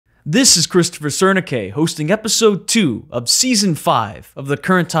This is Christopher Sernaque hosting episode 2 of season 5 of the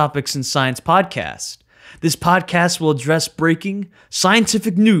Current Topics in Science podcast. This podcast will address breaking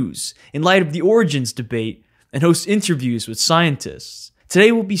scientific news in light of the origins debate and host interviews with scientists.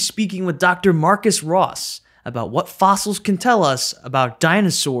 Today we'll be speaking with Dr. Marcus Ross about what fossils can tell us about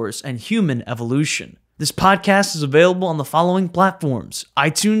dinosaurs and human evolution. This podcast is available on the following platforms: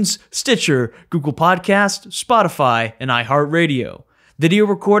 iTunes, Stitcher, Google Podcast, Spotify, and iHeartRadio. Video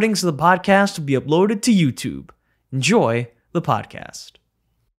recordings of the podcast will be uploaded to YouTube. Enjoy the podcast.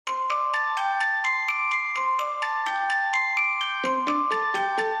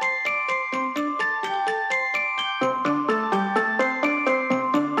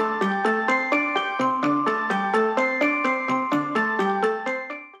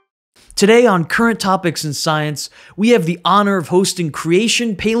 Today on Current Topics in Science, we have the honor of hosting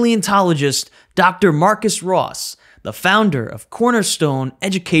creation paleontologist Dr. Marcus Ross, the founder of Cornerstone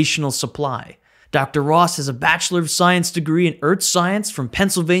Educational Supply. Dr. Ross has a Bachelor of Science degree in Earth Science from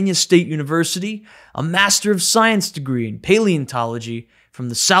Pennsylvania State University, a Master of Science degree in Paleontology from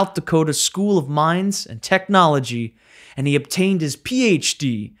the South Dakota School of Mines and Technology, and he obtained his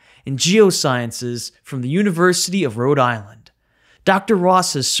PhD in Geosciences from the University of Rhode Island. Dr.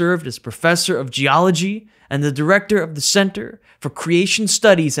 Ross has served as Professor of Geology and the Director of the Center for Creation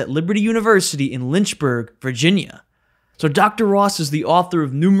Studies at Liberty University in Lynchburg, Virginia. So Dr. Ross is the author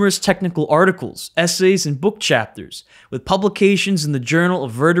of numerous technical articles, essays, and book chapters, with publications in the Journal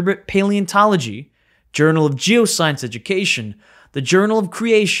of Vertebrate Paleontology, Journal of Geoscience Education, the Journal of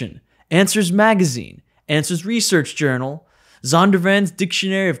Creation, Answers Magazine, Answers Research Journal, Zondervan's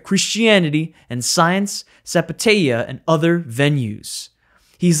Dictionary of Christianity and Science, Zapatea, and other venues.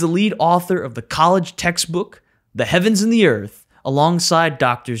 He's the lead author of the college textbook, The Heavens and the Earth, alongside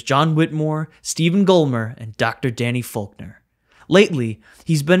Drs. John Whitmore, Stephen Gulmer, and Dr. Danny Faulkner. Lately,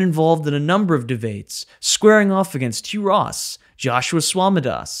 he's been involved in a number of debates, squaring off against Hugh Ross, Joshua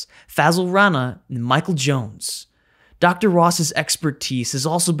Swamidass, Fazil Rana, and Michael Jones. Dr. Ross's expertise has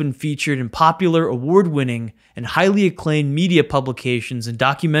also been featured in popular, award-winning, and highly acclaimed media publications and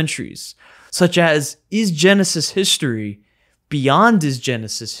documentaries, such as Is Genesis History?, Beyond Is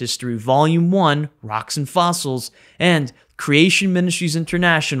Genesis History, Volume 1, Rocks and Fossils, and Creation Ministries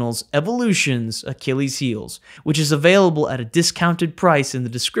International's Evolution's Achilles Heels, which is available at a discounted price in the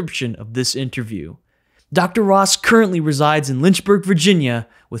description of this interview. Dr. Ross currently resides in Lynchburg, Virginia,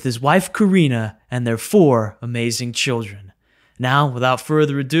 with his wife Karina and their 4 amazing children. Now, without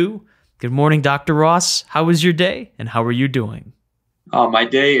further ado, good morning, Dr. Ross. How was your day, and how are you doing? My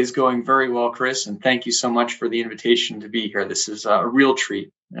day is going very well, Chris, and thank you so much for the invitation to be here. This is a real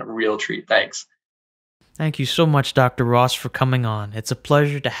treat, Thanks. Thank you so much, Dr. Ross, for coming on. It's a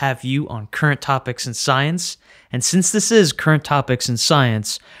pleasure to have you on Current Topics in Science. And since this is Current Topics in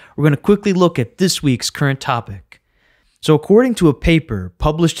Science, we're going to quickly look at this week's current topic. So according to a paper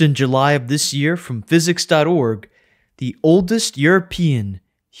published in July of this year from physics.org, the oldest European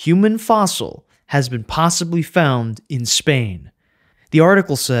human fossil has been possibly found in Spain. The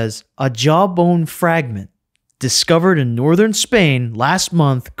article says, a jawbone fragment discovered in northern Spain last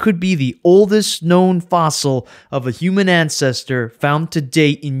month could be the oldest known fossil of a human ancestor found to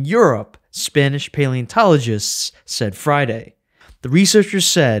date in Europe, Spanish paleontologists said Friday. The researchers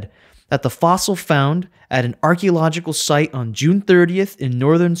said that the fossil found at an archaeological site on June 30th in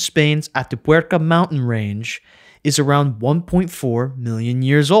northern Spain's Atapuerca mountain range is around 1.4 million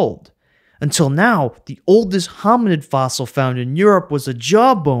years old. Until now, the oldest hominid fossil found in Europe was a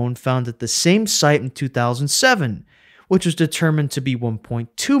jawbone found at the same site in 2007, which was determined to be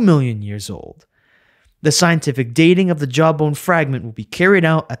 1.2 million years old. The scientific dating of the jawbone fragment will be carried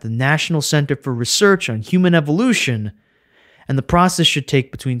out at the National Center for Research on Human Evolution, and the process should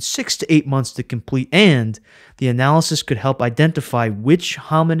take between 6 to 8 months to complete, and the analysis could help identify which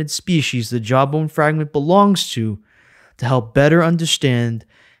hominid species the jawbone fragment belongs to help better understand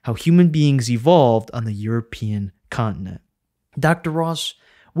how human beings evolved on the European continent. Dr. Ross,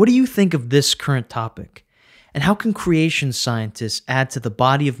 what do you think of this current topic? And how can creation scientists add to the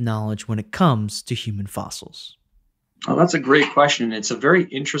body of knowledge when it comes to human fossils? Oh, that's a great question. It's a very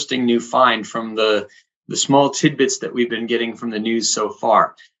interesting new find from the small tidbits that we've been getting from the news so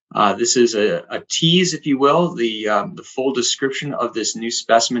far. This is a tease, if you will. The full description of this new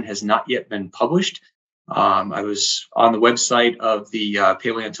specimen has not yet been published. I was on the website of the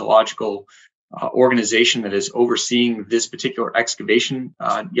paleontological organization that is overseeing this particular excavation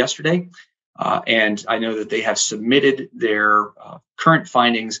yesterday, and I know that they have submitted their current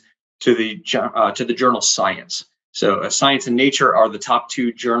findings to the journal Science. So Science and Nature are the top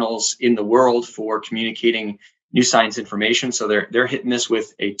 2 journals in the world for communicating new science information. So they're hitting this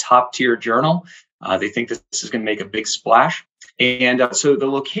with a top tier journal. They think this is going to make a big splash. And so the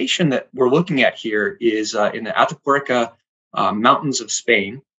location that we're looking at here is in the Atapuerca mountains of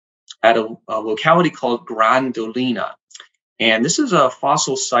Spain at a locality called Grandolina. And this is a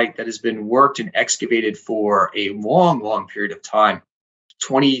fossil site that has been worked and excavated for a long, long period of time,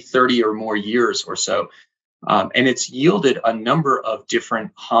 20, 30 or more years or so. And it's yielded a number of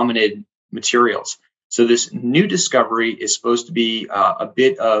different hominid materials. So this new discovery is supposed to be a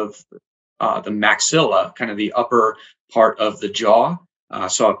bit of the maxilla, kind of the upper part of the jaw.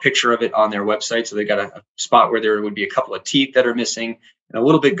 Saw a picture of it on their website. So they got a spot where there would be a couple of teeth that are missing and a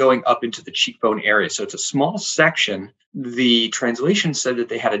little bit going up into the cheekbone area. So it's a small section. The translation said that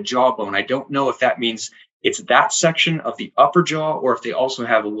they had a jawbone. I don't know if that means it's that section of the upper jaw or if they also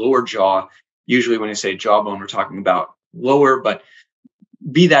have a lower jaw. Usually when I say jawbone, we're talking about lower, but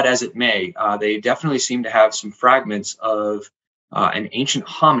be that as it may, they definitely seem to have some fragments of an ancient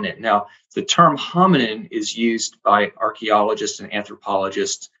hominid. Now, the term hominin is used by archaeologists and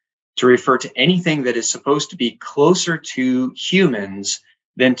anthropologists to refer to anything that is supposed to be closer to humans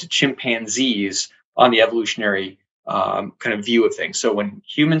than to chimpanzees on the evolutionary kind of view of things. So when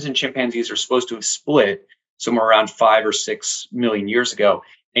humans and chimpanzees are supposed to have split somewhere around 5 or 6 million years ago,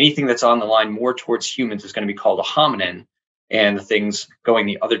 anything that's on the line more towards humans is going to be called a hominin, and the things going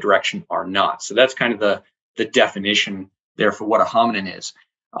the other direction are not. So that's kind of the definition there for what a hominin is.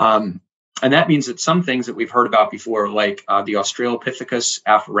 And that means that some things that we've heard about before, like the Australopithecus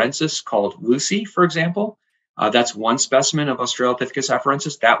afarensis called Lucy, for example, that's one specimen of Australopithecus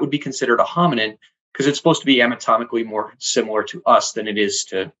afarensis. That would be considered a hominin because it's supposed to be anatomically more similar to us than it is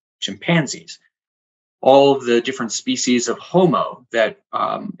to chimpanzees. All of the different species of Homo that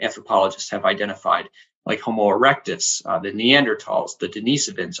anthropologists have identified, like Homo erectus, the Neanderthals, the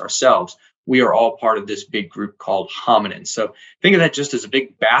Denisovans, ourselves, we are all part of this big group called hominins. So think of that just as a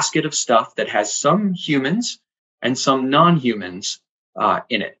big basket of stuff that has some humans and some non-humans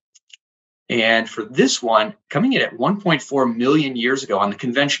in it. And for this one, coming in at 1.4 million years ago on the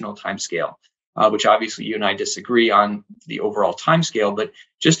conventional timescale, which obviously you and I disagree on the overall timescale, but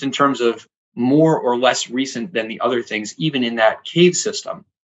just in terms of more or less recent than the other things, even in that cave system.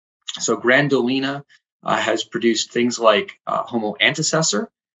 So Grandolina has produced things like Homo antecessor,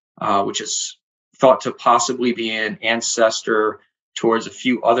 which is thought to possibly be an ancestor towards a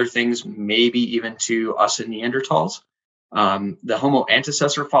few other things, maybe even to us and Neanderthals. The Homo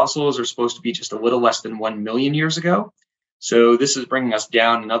antecessor fossils are supposed to be just a little less than 1 million years ago. So this is bringing us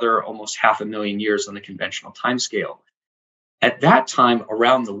down another almost 500,000 years on the conventional timescale. At that time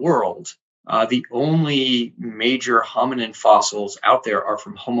around the world, the only major hominin fossils out there are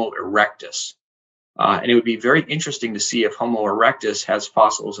from Homo erectus. And it would be very interesting to see if Homo erectus has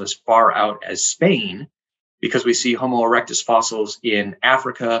fossils as far out as Spain, because we see Homo erectus fossils in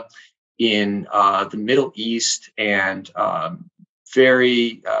Africa, in the Middle East, and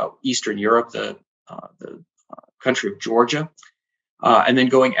very Eastern Europe, the country of Georgia, and then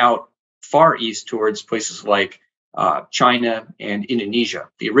going out far east towards places like China and Indonesia.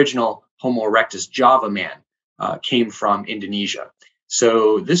 The original Homo erectus Java man came from Indonesia.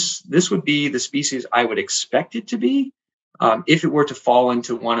 So this would be the species I would expect it to be if it were to fall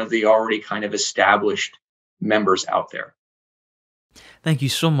into one of the already kind of established members out there. Thank you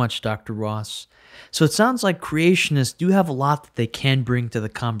so much, Dr. Ross. So it sounds like creationists do have a lot that they can bring to the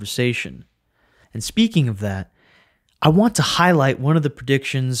conversation. And speaking of that, I want to highlight one of the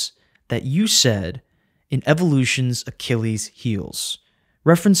predictions that you said in Evolution's Achilles' Heels.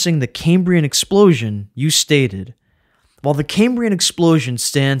 Referencing the Cambrian explosion, you stated, "While the Cambrian explosion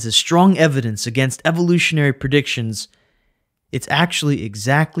stands as strong evidence against evolutionary predictions, it's actually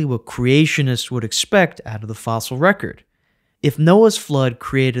exactly what creationists would expect out of the fossil record. If Noah's flood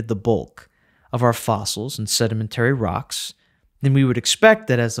created the bulk of our fossils and sedimentary rocks, then we would expect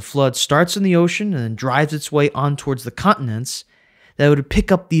that as the flood starts in the ocean and then drives its way on towards the continents, that it would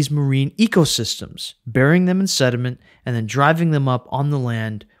pick up these marine ecosystems, burying them in sediment and then driving them up on the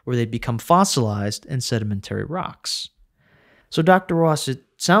land where they become fossilized and sedimentary rocks." So Dr. Ross, it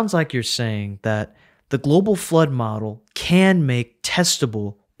sounds like you're saying that the global flood model can make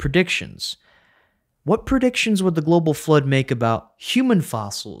testable predictions. What predictions would the global flood make about human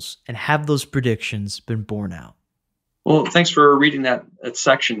fossils, and have those predictions been borne out? Well, thanks for reading that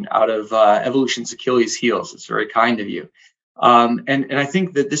section out of Evolution's Achilles' Heels. It's very kind of you. And I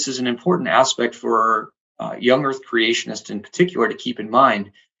think that this is an important aspect for young Earth creationists in particular to keep in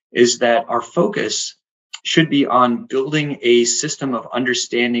mind, is that our focus should be on building a system of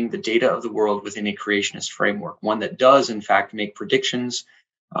understanding the data of the world within a creationist framework, one that does, in fact, make predictions,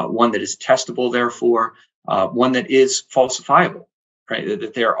 one that is testable, therefore, one that is falsifiable, right?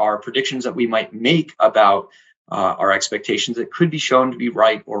 That there are predictions that we might make about our expectations that could be shown to be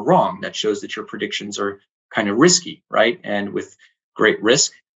right or wrong. That shows that your predictions are kind of risky, right? And with great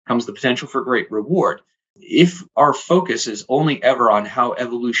risk comes the potential for great reward. If our focus is only ever on how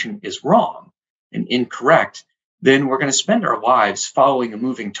evolution is wrong and incorrect, then we're going to spend our lives following a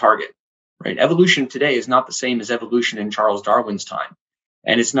moving target, right? Evolution today is not the same as evolution in Charles Darwin's time.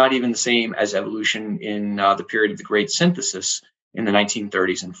 And it's not even the same as evolution in the period of the Great Synthesis in the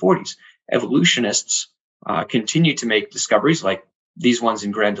 1930s and 40s. Evolutionists continue to make discoveries like these ones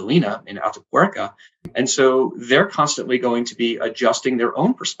in Grandolina in Atapuerca. And so they're constantly going to be adjusting their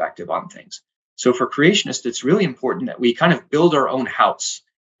own perspective on things. So for creationists, it's really important that we kind of build our own house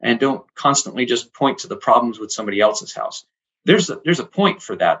and don't constantly just point to the problems with somebody else's house. There's a point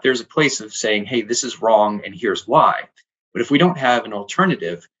for that. There's a place of saying, hey, this is wrong and here's why. But if we don't have an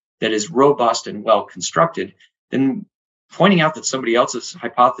alternative that is robust and well constructed, then pointing out that somebody else's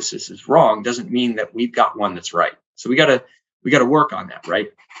hypothesis is wrong doesn't mean that we've got one that's right. So we got to work on that, right?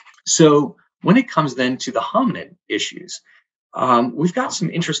 So when it comes then to the hominid issues, we've got some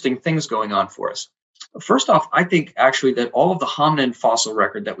interesting things going on for us. First off, I think actually that all of the hominin fossil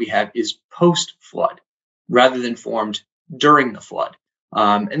record that we have is post-flood rather than formed during the flood.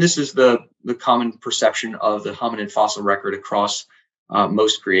 And this is the common perception of the hominid fossil record across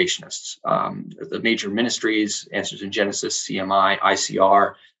most creationists. The major ministries, Answers in Genesis, CMI,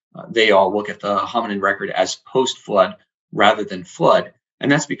 ICR, they all look at the hominin record as post-flood rather than flood. And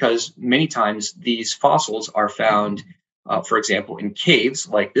that's because many times these fossils are found, for example, in caves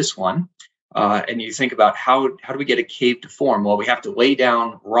like this one. And you think about how do we get a cave to form? Well, we have to lay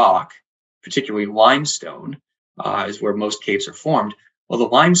down rock, particularly limestone, is where most caves are formed. Well, the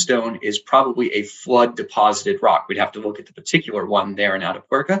limestone is probably a flood deposited rock. We'd have to look at the particular one there in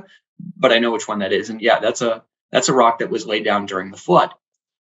Atapuerca, but I know which one that is. And yeah, that's a rock that was laid down during the flood.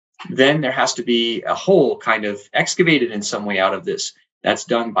 Then there has to be a hole kind of excavated in some way out of this. That's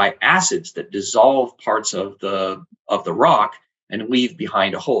done by acids that dissolve parts of the rock and leave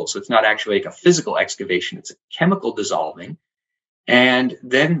behind a hole. So it's not actually like a physical excavation, it's a chemical dissolving. And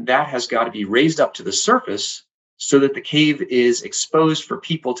then that has got to be raised up to the surface so that the cave is exposed for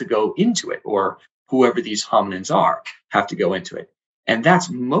people to go into it, or whoever these hominins are have to go into it. And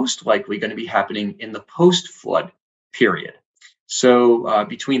that's most likely going to be happening in the post-flood period. So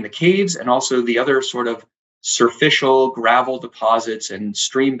between the caves and also the other sort of surficial gravel deposits and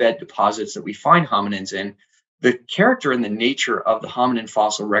stream bed deposits that we find hominins in, the character and the nature of the hominin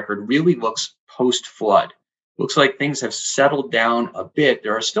fossil record really looks post-flood. Looks like things have settled down a bit.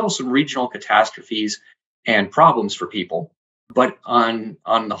 There are still some regional catastrophes and problems for people, but on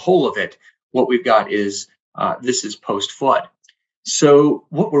the whole of it, what we've got is this is post-flood. So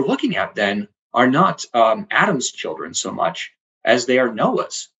what we're looking at then are not Adam's children so much as they are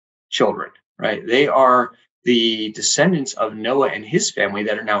Noah's children, right? They are the descendants of Noah and his family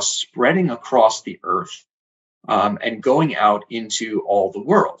that are now spreading across the earth and going out into all the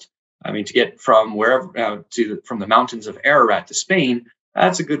world. I mean, to get from wherever from the mountains of Ararat to Spain,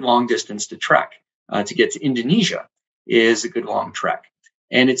 that's a good long distance to trek. To get to Indonesia is a good long trek.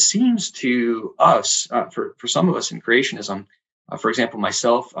 And it seems to us, for some of us in creationism, for example,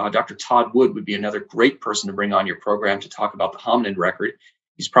 myself, Dr. Todd Wood would be another great person to bring on your program to talk about the hominid record.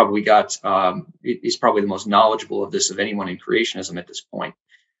 He's probably the most knowledgeable of this of anyone in creationism at this point.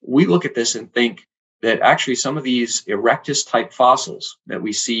 We look at this and think that actually some of these erectus type fossils that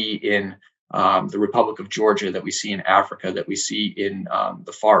we see in the Republic of Georgia, that we see in Africa, that we see in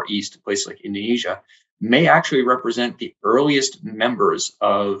the Far East, a place like Indonesia, may actually represent the earliest members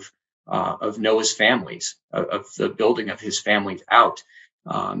of Noah's families, of the building of his family out,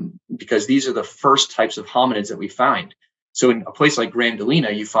 because these are the first types of hominids that we find. So in a place like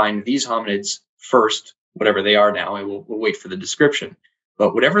Grandolina, you find these hominids first, whatever they are now, and we'll wait for the description.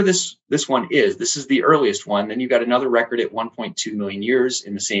 But whatever this one is, this is the earliest one. Then you've got another record at 1.2 million years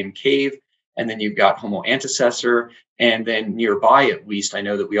in the same cave. And then you've got Homo antecessor. And then nearby, at least, I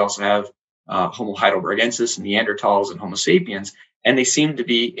know that we also have Homo heidelbergensis, Neanderthals, and Homo sapiens. And they seem to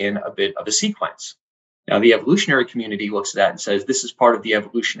be in a bit of a sequence. Now, the evolutionary community looks at that and says this is part of the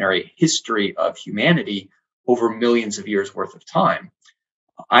evolutionary history of humanity over millions of years worth of time.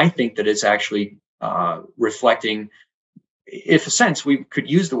 I think that it's actually reflecting, if a sense, we could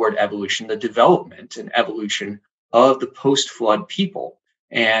use the word evolution, the development and evolution of the post-flood people.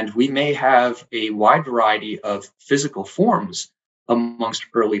 And we may have a wide variety of physical forms amongst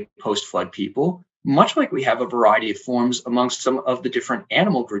early post-flood people, much like we have a variety of forms amongst some of the different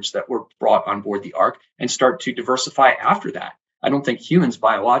animal groups that were brought on board the ark and start to diversify after that. I don't think humans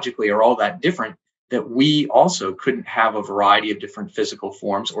biologically are all that different that we also couldn't have a variety of different physical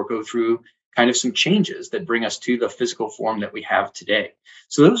forms or go through kind of some changes that bring us to the physical form that we have today.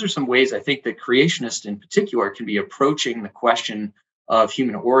 So those are some ways I think that creationists in particular can be approaching the question of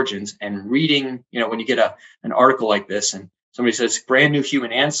human origins and reading, when you get an article like this and somebody says brand new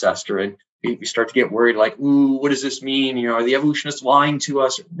human ancestor, and we start to get worried like, ooh, what does this mean? Are the evolutionists lying to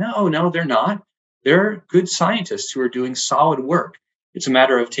us? No, they're not. They're good scientists who are doing solid work. It's a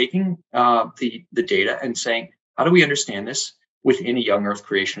matter of taking the data and saying, how do we understand this within a young Earth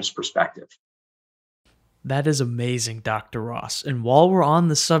creationist perspective? That is amazing, Dr. Ross. And while we're on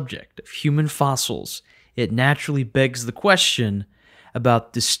the subject of human fossils, it naturally begs the question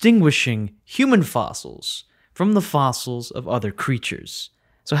about distinguishing human fossils from the fossils of other creatures.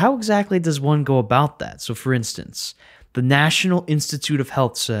 So how exactly does one go about that? So for instance, the National Institute of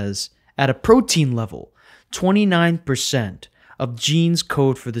Health says at a protein level, 29% of genes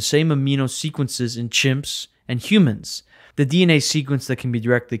code for the same amino sequences in chimps and humans. The DNA sequence that can be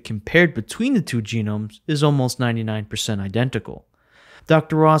directly compared between the two genomes is almost 99% identical.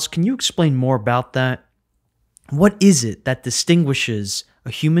 Dr. Ross, can you explain more about that? What is it that distinguishes a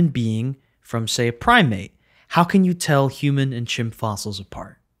human being from, say, a primate? How can you tell human and chimp fossils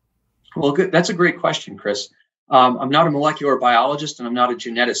apart? Well, good. That's a great question, Chris. I'm not a molecular biologist and I'm not a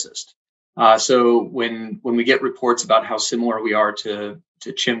geneticist. So when we get reports about how similar we are to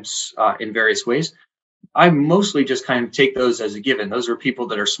chimps in various ways, I mostly just kind of take those as a given. Those are people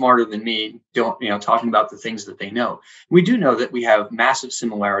that are smarter than me, talking about the things that they know. We do know that we have massive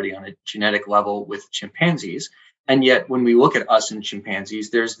similarity on a genetic level with chimpanzees. And yet when we look at us and chimpanzees,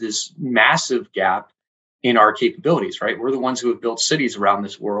 there's this massive gap in our capabilities, right? We're the ones who have built cities around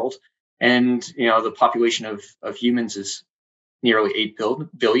this world. And, the population of humans is nearly 8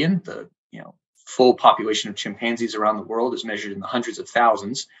 billion. The, full population of chimpanzees around the world is measured in the hundreds of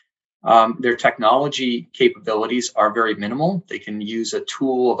thousands. Their technology capabilities are very minimal. They can use a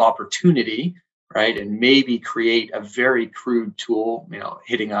tool of opportunity, right? And maybe create a very crude tool,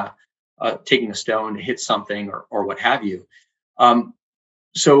 hitting taking a stone to hit something or what have you.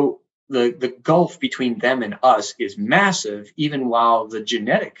 So the gulf between them and us is massive, even while the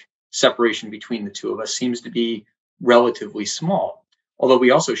genetic separation between the two of us seems to be relatively small. Although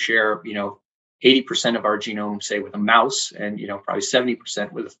we also share, 80% of our genome, say, with a mouse, and probably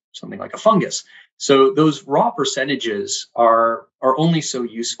 70% with something like a fungus. So those raw percentages are only so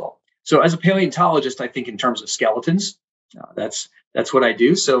useful. So as a paleontologist, I think in terms of skeletons. That's what I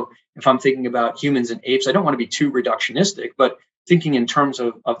do. So if I'm thinking about humans and apes, I don't want to be too reductionistic, but thinking in terms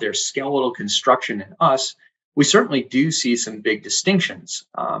of their skeletal construction in us, we certainly do see some big distinctions,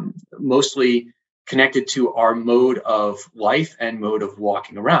 mostly connected to our mode of life and mode of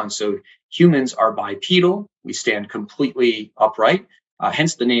walking around. So humans are bipedal. We stand completely upright,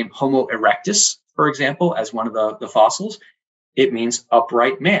 hence the name Homo erectus, for example, as one of the fossils. It means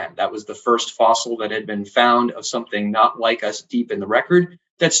upright man. That was the first fossil that had been found of something not like us deep in the record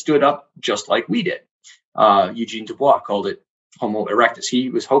that stood up just like we did. Eugene Dubois called it Homo erectus. He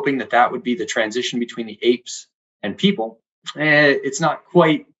was hoping that would be the transition between the apes and people. It's not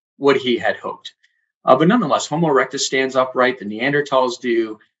quite what he had hoped. But nonetheless, Homo erectus stands upright. The Neanderthals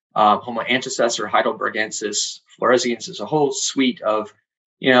do. Homo antecessor, Heidelbergensis, Floresiensis is a whole suite of,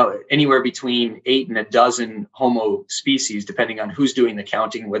 anywhere between 8 and a dozen Homo species, depending on who's doing the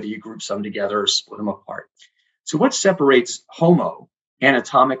counting, whether you group some together or split them apart. So what separates Homo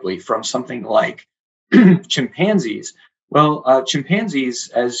anatomically from something like chimpanzees? Well, chimpanzees,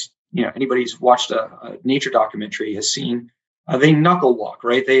 as anybody who's watched a nature documentary has seen, they knuckle walk,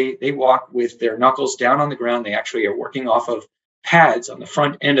 right? They walk with their knuckles down on the ground. They actually are working off of pads on the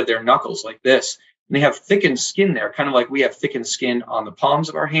front end of their knuckles like this. And they have thickened skin there, kind of like we have thickened skin on the palms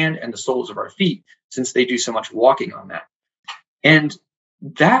of our hand and the soles of our feet, since they do so much walking on that. And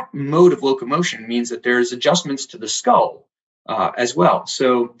that mode of locomotion means that there's adjustments to the skull as well.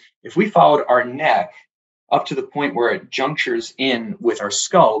 So if we followed our neck up to the point where it junctures in with our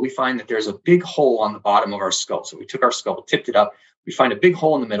skull, we find that there's a big hole on the bottom of our skull. So we took our skull, tipped it up, we find a big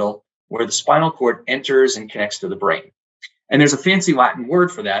hole in the middle where the spinal cord enters and connects to the brain. And there's a fancy Latin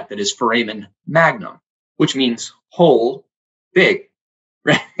word for that is foramen magnum, which means hole big,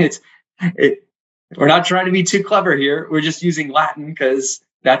 right? We're not trying to be too clever here. We're just using Latin because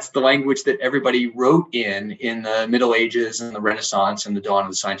that's the language that everybody wrote in the Middle Ages and the Renaissance and the dawn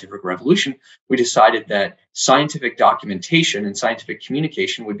of the scientific revolution. We decided that scientific documentation and scientific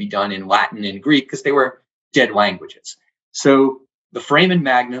communication would be done in Latin and Greek because they were dead languages. So the foramen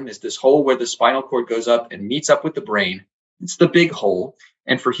magnum is this hole where the spinal cord goes up and meets up with the brain. It's the big hole.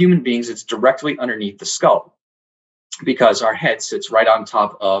 And for human beings, it's directly underneath the skull. because our head sits right on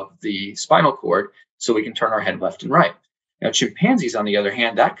top of the spinal cord, so we can turn our head left and right. Now, chimpanzees, on the other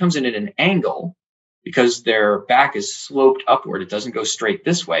hand, that comes in at an angle because their back is sloped upward. It doesn't go straight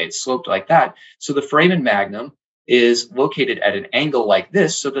this way, it's sloped like that. So the foramen magnum is located at an angle like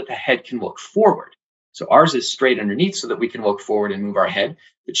this so that the head can look forward. So ours is straight underneath so that we can look forward and move our head.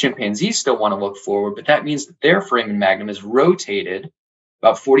 The chimpanzees still want to look forward, but that means that their foramen magnum is rotated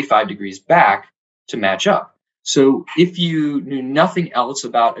about 45 degrees back to match up. So if you knew nothing else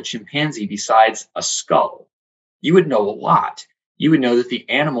about a chimpanzee besides a skull, you would know a lot. You would know that the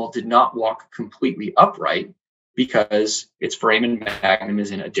animal did not walk completely upright because its foramen magnum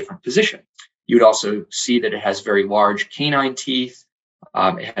is in a different position. You would also see that it has very large canine teeth.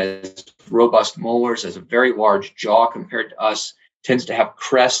 It has robust molars, has a very large jaw compared to us, tends to have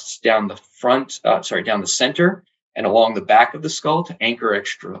crests down the down the center and along the back of the skull to anchor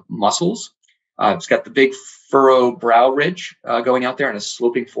extra muscles. It's got the big furrow brow ridge going out there and a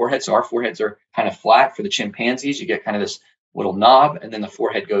sloping forehead. So our foreheads are kind of flat. For the chimpanzees, you get kind of this little knob, and then the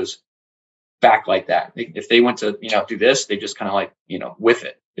forehead goes back like that. If they went to, do this, they just kind of like, whiff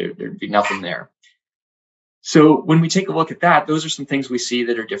it. There'd be nothing there. So when we take a look at that, those are some things we see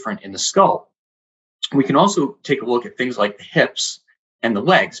that are different in the skull. We can also take a look at things like the hips and the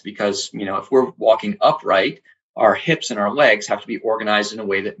legs, because, if we're walking upright, our hips and our legs have to be organized in a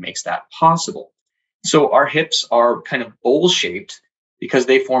way that makes that possible. So our hips are kind of bowl-shaped because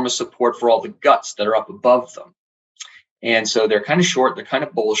they form a support for all the guts that are up above them. And so they're kind of short, they're kind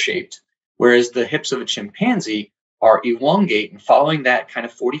of bowl-shaped, whereas the hips of a chimpanzee are elongate and following that kind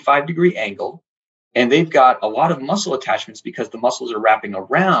of 45-degree angle. And they've got a lot of muscle attachments because the muscles are wrapping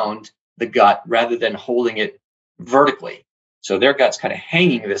around the gut rather than holding it vertically. So their gut's kind of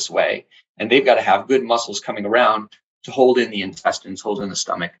hanging this way, and they've got to have good muscles coming around to hold in the intestines, hold in the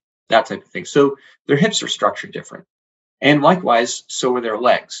stomach, that type of thing. So their hips are structured different. And likewise, so are their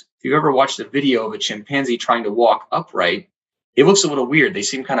legs. If you ever watched a video of a chimpanzee trying to walk upright, it looks a little weird. They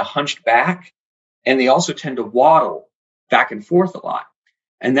seem kind of hunched back, and they also tend to waddle back and forth a lot.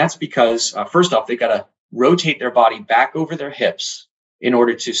 And that's because, first off, they've got to rotate their body back over their hips in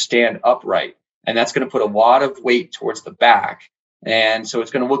order to stand upright. And that's going to put a lot of weight towards the back. And so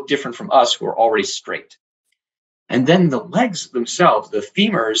it's going to look different from us who are already straight. And then the legs themselves, the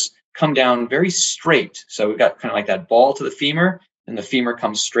femurs, come down very straight. So we've got kind of like that ball to the femur, and the femur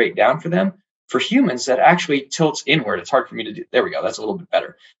comes straight down for them. For humans, that actually tilts inward. It's hard for me to do. There we go. That's a little bit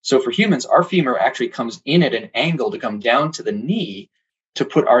better. So for humans, our femur actually comes in at an angle to come down to the knee to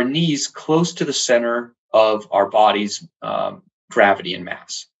put our knees close to the center of our body's gravity and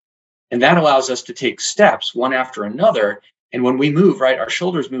mass. And that allows us to take steps one after another. And when we move, right, our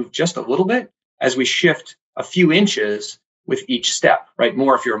shoulders move just a little bit as we shift a few inches with each step, right?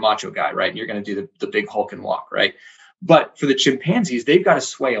 More if you're a macho guy, right? And you're going to do the big Hulking walk, right? But for the chimpanzees, they've got to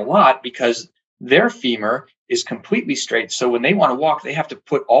sway a lot because their femur is completely straight. So when they want to walk, they have to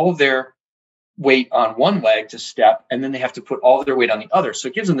put all of their weight on one leg to step, and then they have to put all of their weight on the other. So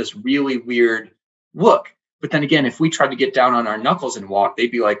it gives them this really weird look. But then again, if we tried to get down on our knuckles and walk,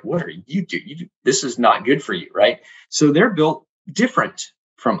 they'd be like, what are you doing? This is not good for you, right? So they're built different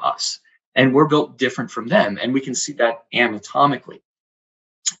from us, and we're built different from them. And we can see that anatomically.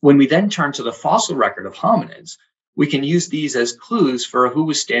 When we then turn to the fossil record of hominids, we can use these as clues for who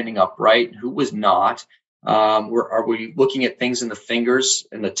was standing upright and who was not. Are we looking at things in the fingers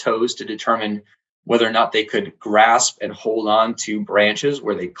and the toes to determine whether or not they could grasp and hold on to branches?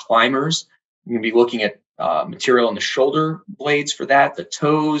 Were they climbers? We're going to be looking at material in the shoulder blades for that. The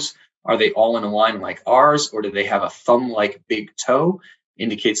toes, are they all in a line like ours, or do they have a thumb-like big toe?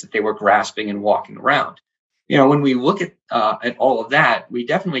 Indicates that they were grasping and walking around. When we look at all of that, we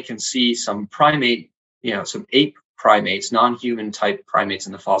definitely can see some primate, some ape primates, non-human type primates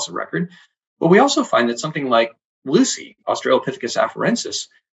in the fossil record. But we also find that something like Lucy, Australopithecus afarensis,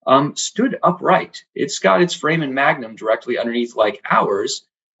 stood upright. It's got its foramen magnum directly underneath like ours,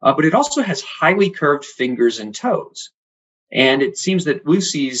 but it also has highly curved fingers and toes. And it seems that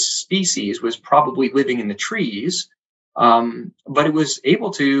Lucy's species was probably living in the trees, but it was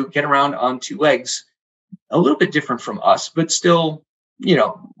able to get around on two legs, a little bit different from us, but still,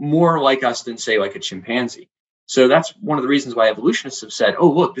 more like us than, say, like a chimpanzee. So that's one of the reasons why evolutionists have said, oh,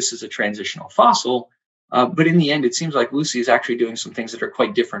 look, this is a transitional fossil. But in the end, it seems like Lucy is actually doing some things that are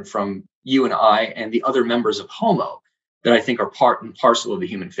quite different from you and I and the other members of Homo that I think are part and parcel of the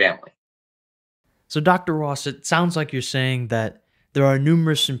human family. So, Dr. Ross, it sounds like you're saying that there are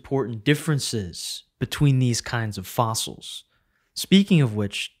numerous important differences between these kinds of fossils. Speaking of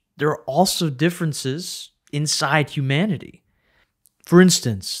which, there are also differences inside humanity. For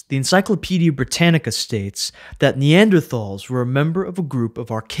instance, the Encyclopedia Britannica states that Neanderthals were a member of a group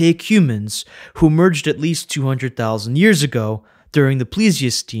of archaic humans who emerged at least 200,000 years ago during the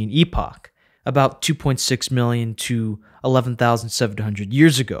Pleistocene epoch, about 2.6 million to 11,700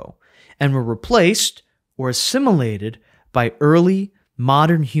 years ago, and were replaced or assimilated by early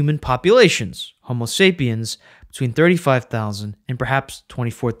modern human populations, Homo sapiens, between 35,000 and perhaps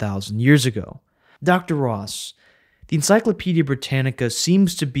 24,000 years ago. Dr. Ross, the Encyclopedia Britannica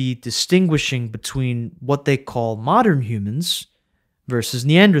seems to be distinguishing between what they call modern humans versus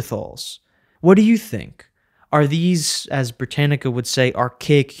Neanderthals. What do you think? Are these, as Britannica would say,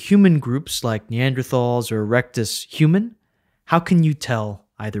 archaic human groups like Neanderthals or Erectus human? How can you tell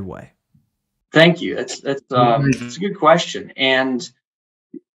either way? Thank you. That's a good question. And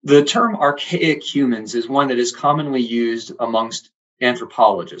the term archaic humans is one that is commonly used amongst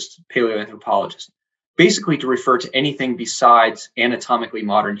anthropologists, paleoanthropologists, basically to refer to anything besides anatomically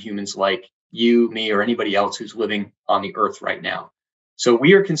modern humans like you, me, or anybody else who's living on the earth right now. So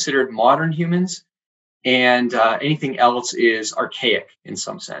we are considered modern humans, and anything else is archaic in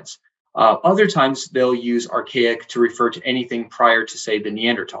some sense. Other times they'll use archaic to refer to anything prior to, say, the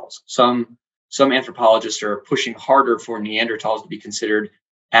Neanderthals. Some anthropologists are pushing harder for Neanderthals to be considered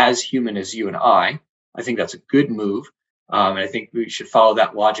as human as you and I. I think that's a good move. And I think we should follow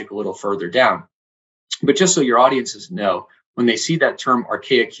that logic a little further down. But just so your audiences know, when they see that term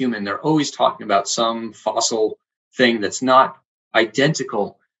archaic human, they're always talking about some fossil thing that's not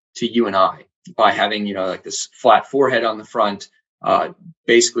identical to you and I, by having, like this flat forehead on the front,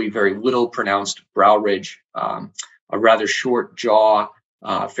 basically very little pronounced brow ridge, a rather short jaw,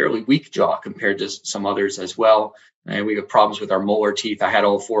 fairly weak jaw compared to some others as well. And we have problems with our molar teeth. I had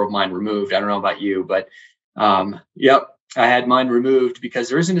all 4 of mine removed. I don't know about you, but yep, I had mine removed because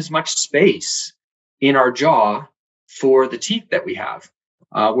there isn't as much space in our jaw for the teeth that we have.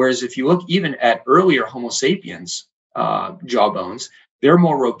 Whereas if you look even at earlier Homo sapiens jawbones, they're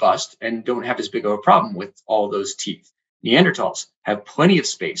more robust and don't have as big of a problem with all those teeth. Neanderthals have plenty of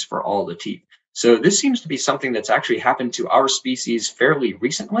space for all the teeth. So this seems to be something that's actually happened to our species fairly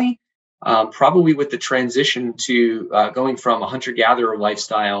recently, probably with the transition to going from a hunter-gatherer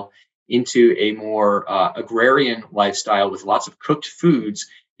lifestyle into a more agrarian lifestyle with lots of cooked foods.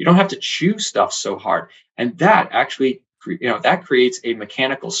 You don't have to chew stuff so hard. And that actually, that creates a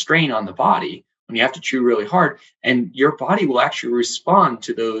mechanical strain on the body when you have to chew really hard. And your body will actually respond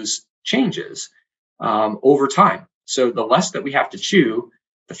to those changes over time. So the less that we have to chew,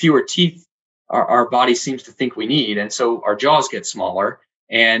 the fewer teeth our body seems to think we need. And so our jaws get smaller,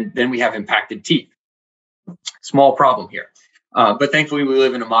 and then we have impacted teeth. Small problem here. But thankfully, we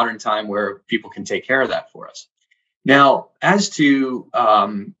live in a modern time where people can take care of that for us. Now, as to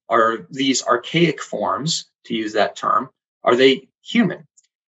are these archaic forms, to use that term, are they human?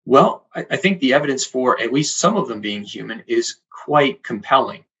 Well, I think the evidence for at least some of them being human is quite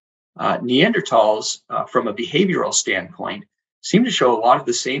compelling. Neanderthals, from a behavioral standpoint, seem to show a lot of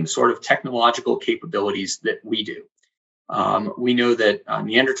the same sort of technological capabilities that we do. We know that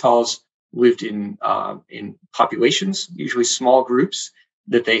Neanderthals lived in populations, usually small groups,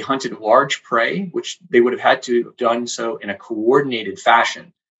 that they hunted large prey, which they would have had to have done so in a coordinated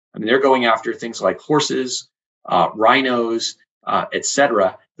fashion. I mean, they're going after things like horses, rhinos,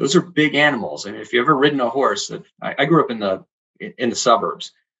 etc. Those are big animals. I mean, if you've ever ridden a horse, I grew up in the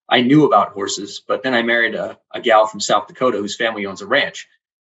suburbs. I knew about horses, but then I married a gal from South Dakota whose family owns a ranch.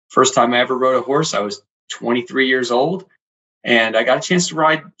 First time I ever rode a horse, I was 23 years old, and I got a chance to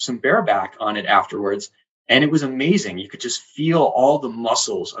ride some bareback on it afterwards. And it was amazing. You could just feel all the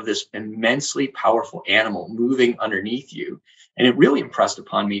muscles of this immensely powerful animal moving underneath you. And it really impressed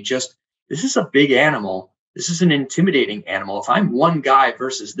upon me just, this is a big animal. This is an intimidating animal. If I'm one guy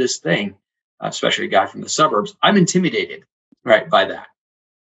versus this thing, especially a guy from the suburbs, I'm intimidated, right, by that.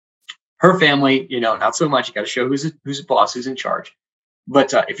 Her family, not so much. You got to show who's a boss, who's in charge.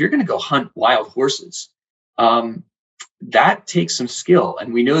 But if you're going to go hunt wild horses, that takes some skill.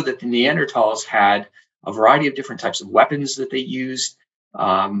 And we know that the Neanderthals had a variety of different types of weapons that they used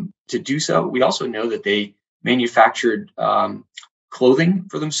to do so. We also know that they manufactured clothing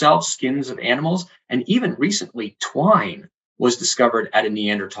for themselves, skins of animals, and even recently twine was discovered at a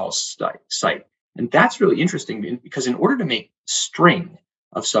Neanderthal site. And that's really interesting because in order to make string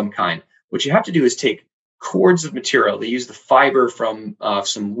of some kind, what you have to do is take cords of material. They use the fiber from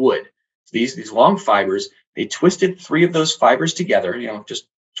some wood. So these long fibers, they twisted 3 of those fibers together, just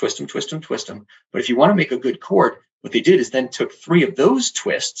twist them, twist them, twist them. But if you want to make a good cord, what they did is then took 3 of those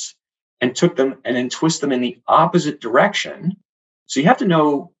twists and took them and then twist them in the opposite direction. So you have to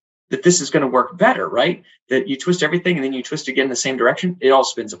know that this is going to work better, right? That you twist everything and then you twist again in the same direction, it all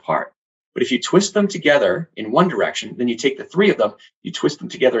spins apart. But if you twist them together in one direction, then you take the three of them, you twist them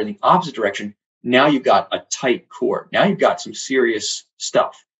together in the opposite direction. Now you've got a tight core. Now you've got some serious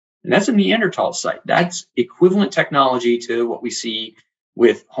stuff. And that's a Neanderthal site. That's equivalent technology to what we see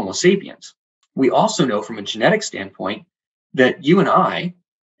with Homo sapiens. We also know from a genetic standpoint that you and I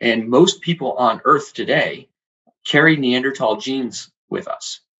and most people on Earth today carry Neanderthal genes with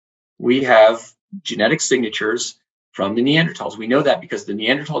us. We have genetic signatures from the Neanderthals. We know that because the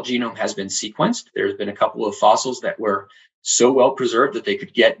Neanderthal genome has been sequenced. There's been a couple of fossils that were so well preserved that they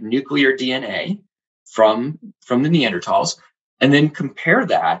could get nuclear DNA from the Neanderthals and then compare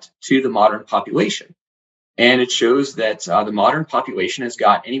that to the modern population. And it shows that the modern population has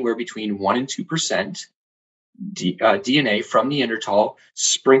got anywhere between 1% and 2% DNA from Neanderthal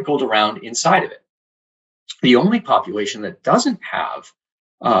sprinkled around inside of it. The only population that doesn't have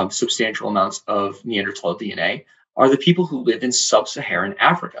substantial amounts of Neanderthal DNA are the people who live in sub-Saharan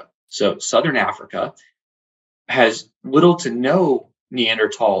Africa. So Southern Africa has little to no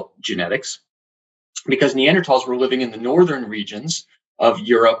Neanderthal genetics because Neanderthals were living in the northern regions of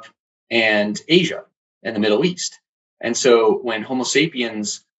Europe and Asia and the Middle East. And so when Homo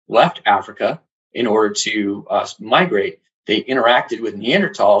sapiens left Africa in order to migrate, they interacted with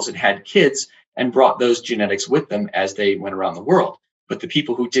Neanderthals and had kids and brought those genetics with them as they went around the world. But the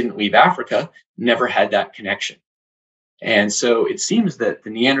people who didn't leave Africa never had that connection. And so it seems that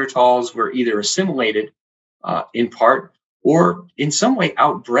the Neanderthals were either assimilated in part or in some way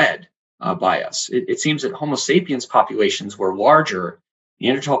outbred by us. It seems that Homo sapiens populations were larger,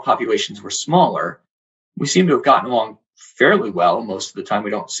 Neanderthal populations were smaller. We seem to have gotten along fairly well most of the time. We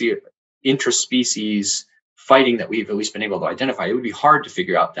don't see interspecies fighting that we've at least been able to identify. It would be hard to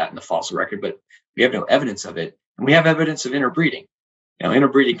figure out that in the fossil record, but we have no evidence of it. And we have evidence of interbreeding. Now,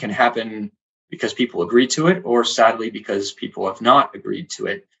 interbreeding can happen because people agree to it, or sadly, because people have not agreed to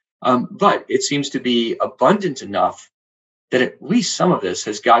it. But it seems to be abundant enough that at least some of this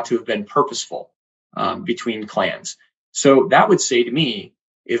has got to have been purposeful between clans. So that would say to me,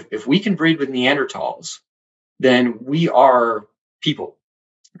 if we can breed with Neanderthals, then we are people,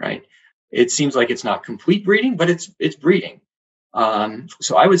 right? It seems like it's not complete breeding, but it's breeding.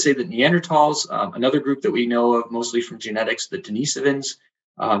 So I would say that Neanderthals, another group that we know of mostly from genetics, the Denisovans,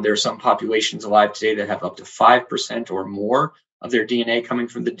 there are some populations alive today that have up to 5% or more of their DNA coming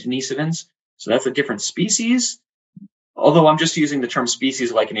from the Denisovans. So that's a different species. Although I'm just using the term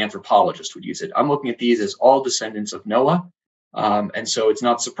species like an anthropologist would use it. I'm looking at these as all descendants of Noah. And so it's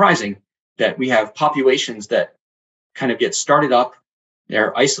not surprising that we have populations that kind of get started up.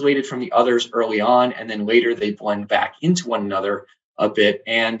 They're isolated from the others early on, and then later they blend back into one another a bit.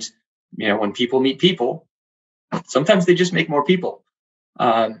 And, when people meet people, sometimes they just make more people.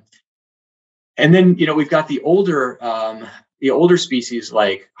 And then, we've got the older species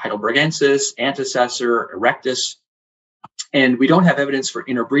like Heidelbergensis, Antecessor, Erectus, and we don't have evidence for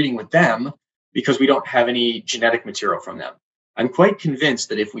interbreeding with them because we don't have any genetic material from them. I'm quite convinced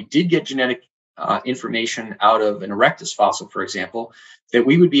that if we did get genetic information out of an Erectus fossil, for example, that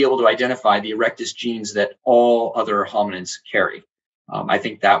we would be able to identify the Erectus genes that all other hominins carry. I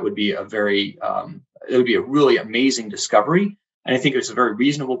think that would be it would be a really amazing discovery. And I think it's a very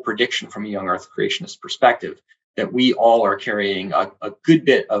reasonable prediction from a young Earth creationist perspective that we all are carrying a good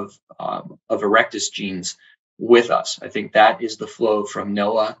bit of Erectus genes with us. I think that is the flow from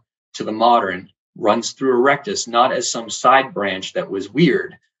Noah to the modern, runs through Erectus, not as some side branch that was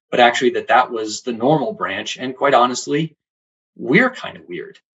weird, but actually that was the normal branch. And quite honestly, we're kind of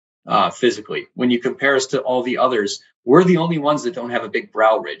weird physically. When you compare us to all the others, we're the only ones that don't have a big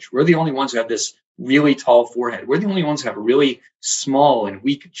brow ridge. We're the only ones who have this really tall forehead. We're the only ones who have a really small and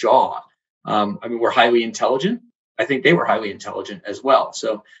weak jaw. We're highly intelligent. I think they were highly intelligent as well.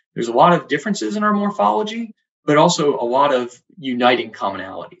 So there's a lot of differences in our morphology, but also a lot of uniting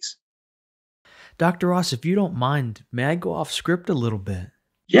commonalities. Dr. Ross, if you don't mind, may I go off script a little bit?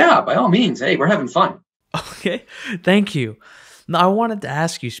 Yeah, by all means. Hey, we're having fun. Okay, thank you. Now, I wanted to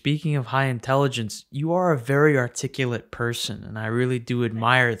ask you, speaking of high intelligence, you are a very articulate person, and I really do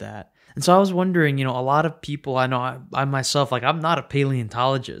admire that. And so I was wondering, a lot of people, I know I myself, I'm not a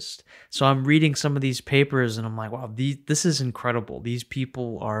paleontologist. So I'm reading some of these papers and I'm like, wow, this is incredible. These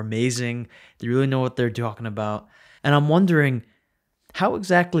people are amazing. They really know what they're talking about. And I'm wondering, how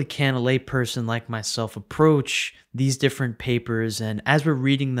exactly can a layperson like myself approach these different papers? And as we're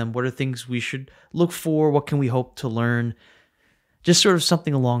reading them, what are things we should look for? What can we hope to learn? Just sort of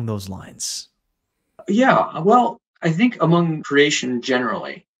something along those lines. Yeah, well, I think among creation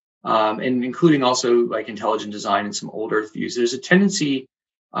generally, and including also like intelligent design and some old Earth views, there's a tendency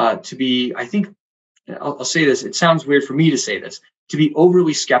to be, I think, I'll say this, it sounds weird for me to say this, to be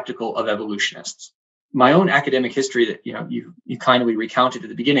overly skeptical of evolutionists. My own academic history that you kindly recounted at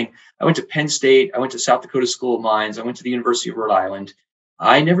the beginning. I went to Penn State, I went to South Dakota School of Mines, I went to the University of Rhode Island.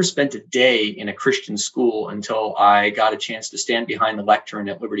 I never spent a day in a Christian school until I got a chance to stand behind the lectern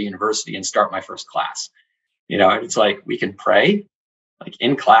at Liberty University and start my first class. It's like, we can pray like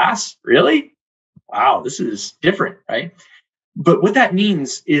in class, really? Wow, this is different, right? But what that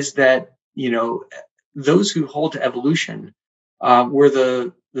means is that those who hold to evolution were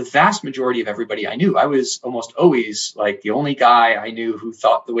the vast majority of everybody I knew. I was almost always like the only guy I knew who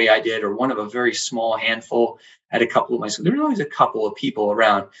thought the way I did, or one of a very small handful at a couple of my schools. There was always a couple of people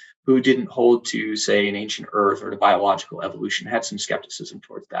around who didn't hold to, say, an ancient Earth or to biological evolution, had some skepticism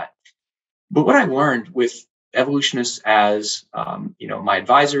towards that. But what I learned with evolutionists as my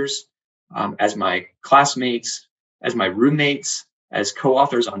advisors, as my classmates, as my roommates, as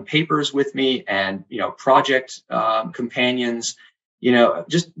co-authors on papers with me, and project companions,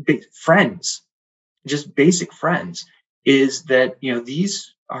 just friends, just basic friends, is that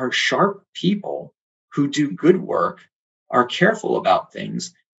these are sharp people who do good work, are careful about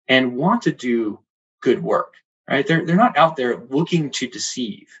things, and want to do good work. Right? They're not out there looking to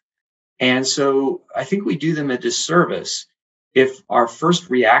deceive. And so I think we do them a disservice if our first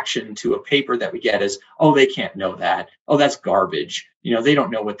reaction to a paper that we get is, oh, they can't know that. Oh, that's garbage. They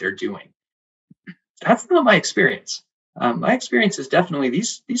don't know what they're doing. That's not my experience. My experience is definitely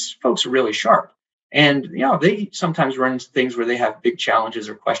these folks are really sharp. And, they sometimes run into things where they have big challenges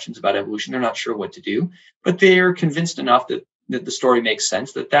or questions about evolution. They're not sure what to do, but they're convinced enough that the story makes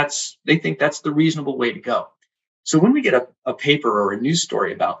sense, they think that's the reasonable way to go. So when we get a paper or a news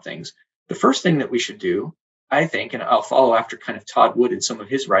story about things, the first thing that we should do, I think, and I'll follow after kind of Todd Wood and some of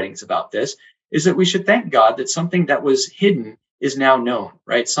his writings about this, is that we should thank God that something that was hidden is now known,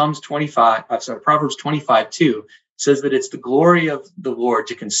 right? Proverbs 25:2 says that it's the glory of the Lord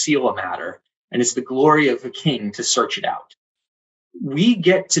to conceal a matter, and it's the glory of a king to search it out. We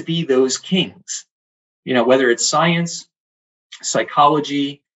get to be those kings, whether it's science,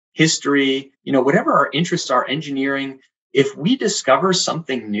 psychology, history, whatever our interests are, engineering. If we discover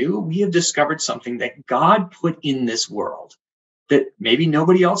something new, we have discovered something that God put in this world that maybe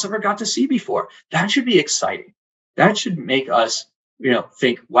nobody else ever got to see before. That should be exciting. That should make us,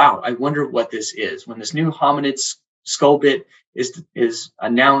 think, wow, I wonder what this is. When this new hominid skull bit is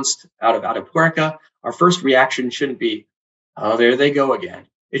announced out of Atapuerca, our first reaction shouldn't be, oh, there they go again.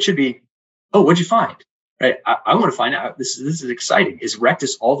 It should be, oh, what'd you find? Right? I want to find out. This is exciting. Is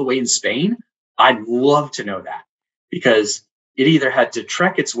Rectus all the way in Spain? I'd love to know that, because it either had to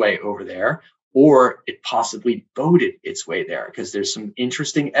trek its way over there or it possibly boated its way there, because there's some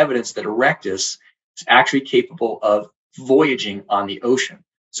interesting evidence that Erectus is actually capable of voyaging on the ocean.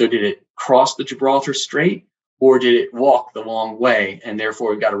 So did it cross the Gibraltar Strait, or did it walk the long way? And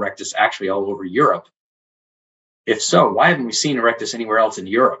therefore, we've got Erectus actually all over Europe. If so, why haven't we seen Erectus anywhere else in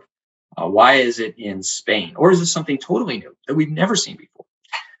Europe? Why is it in Spain? Or is this something totally new that we've never seen before?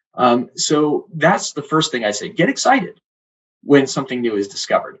 So that's the first thing I say. Get excited when something new is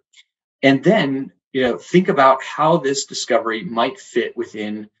discovered. And then, think about how this discovery might fit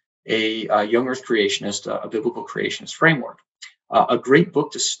within a young earth creationist, a biblical creationist framework. A great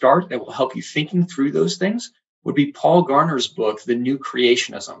book to start that will help you thinking through those things would be Paul Garner's book, The New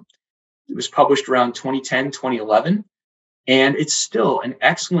Creationism. It was published around 2010, 2011. And it's still an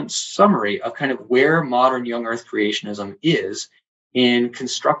excellent summary of kind of where modern young earth creationism is in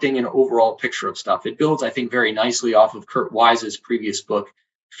constructing an overall picture of stuff. It builds, I think, very nicely off of Kurt Wise's previous book,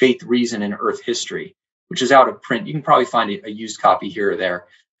 Faith, Reason, and Earth History, which is out of print. You can probably find a used copy here or there.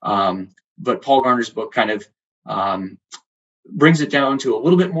 But Paul Garner's book kind of brings it down to a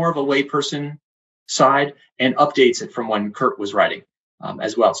little bit more of a layperson side and updates it from when Kurt was writing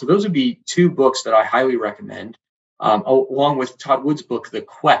as well. So those would be two books that I highly recommend, along with Todd Wood's book, The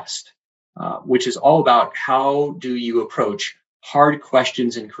Quest, which is all about how do you approach hard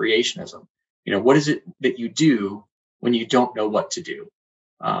questions in creationism. What is it that you do when you don't know what to do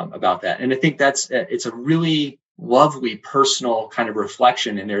about that? And I think it's a really lovely personal kind of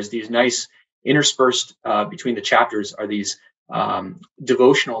reflection. And there's these nice interspersed between the chapters are these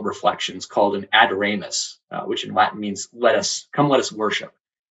devotional reflections called an adoramus, which in Latin means let us worship.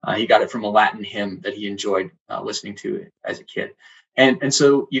 He got it from a Latin hymn that he enjoyed listening to as a kid. And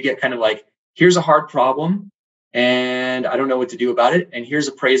so you get kind of like, here's a hard problem and I don't know what to do about it. And here's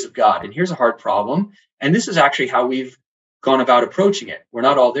a praise of God. And here's a hard problem. And this is actually how we've gone about approaching it. We're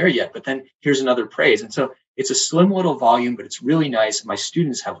not all there yet, but then here's another praise. And so it's a slim little volume, but it's really nice. My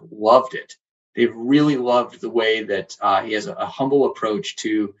students have loved it. they've really loved the way that he has a humble approach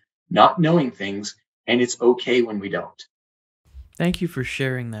to not knowing things, and it's okay when we don't. Thank you for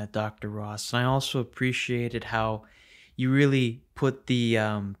sharing that, Dr. Ross. And I also appreciated how you really put the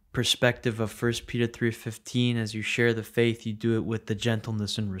perspective of 1 Peter 3:15 as you share the faith. You do it with the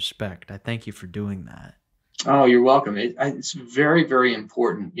gentleness and respect. I thank you for doing that. Oh, you're welcome. It's very, very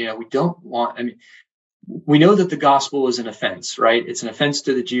important. We don't want, I mean, we know that the gospel is an offense, right? It's an offense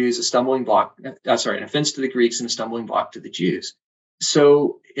to the Jews, a stumbling block, an offense to the Greeks and a stumbling block to the Jews.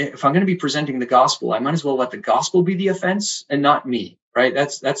 So if I'm going to be presenting the gospel, I might as well let the gospel be the offense and not me, right?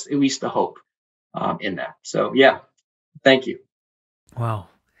 That's at least the hope in that. So yeah, thank you. Wow.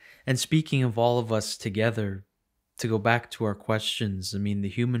 And speaking of all of us together, to go back to our questions, I mean, the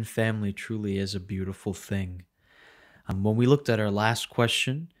human family truly is a beautiful thing. When we looked at our last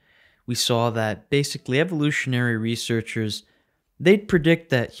question, we saw that basically evolutionary researchers, they'd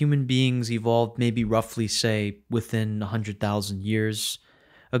predict that human beings evolved maybe roughly, say, within 100,000 years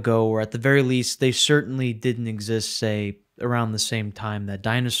ago, or at the very least, they certainly didn't exist, say, around the same time that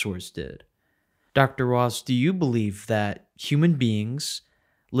dinosaurs did. Dr. Ross, do you believe that human beings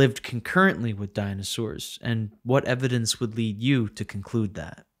lived concurrently with dinosaurs, and what evidence would lead you to conclude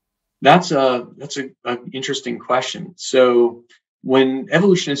that? That's an interesting question. So when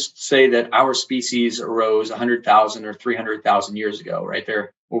evolutionists say that our species arose 100,000 or 300,000 years ago, right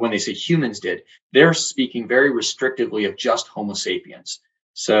there, or when they say humans did, they're speaking very restrictively of just Homo sapiens.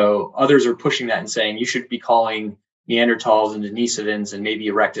 So others are pushing that and saying you should be calling Neanderthals and Denisovans and maybe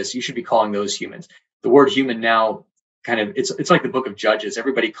Erectus, you should be calling those humans. The word human now kind of, it's like the book of Judges.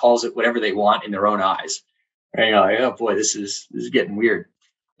 Everybody calls it whatever they want in their own eyes. Right? Like, oh boy, this is getting weird.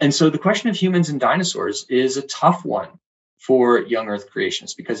 And so the question of humans and dinosaurs is a tough one for young Earth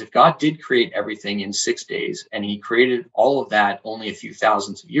creationists, because if God did create everything in 6 days and he created all of that only a few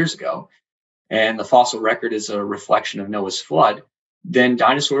thousands of years ago, and the fossil record is a reflection of Noah's flood, then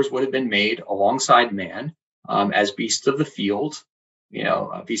dinosaurs would have been made alongside man as beasts of the field,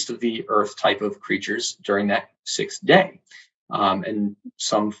 beasts of the earth type of creatures during that 6th day. And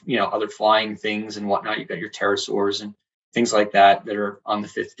some, other flying things and whatnot. You've got your pterosaurs and things like that are on the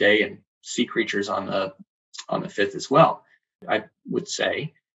 5th day, and sea creatures on the 5th as well. I would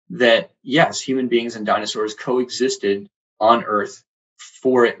say that yes, human beings and dinosaurs coexisted on Earth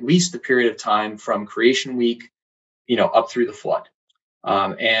for at least the period of time from creation week, up through the flood.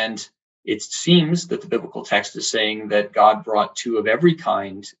 And it seems that the biblical text is saying that God brought 2 of every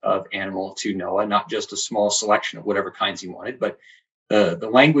kind of animal to Noah, not just a small selection of whatever kinds he wanted, but the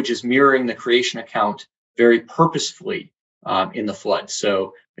language is mirroring the creation account very purposefully in the flood.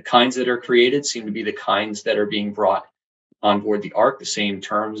 So the kinds that are created seem to be the kinds that are being brought on board the ark, the same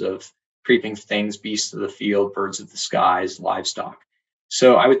terms of creeping things, beasts of the field, birds of the skies, livestock.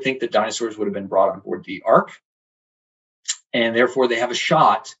 So I would think that dinosaurs would have been brought on board the ark, and therefore they have a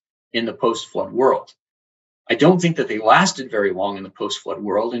shot in the post-flood world. I don't think that they lasted very long in the post-flood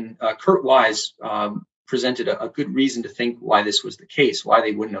world, and Kurt Wise presented a good reason to think why this was the case, why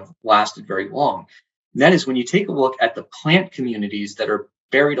they wouldn't have lasted very long. And that is when you take a look at the plant communities that are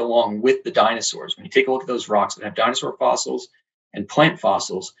buried along with the dinosaurs. When you take a look at those rocks that have dinosaur fossils and plant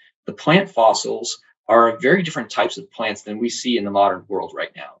fossils, the plant fossils are very different types of plants than we see in the modern world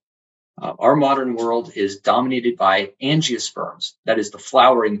right now. Our modern world is dominated by angiosperms, that is the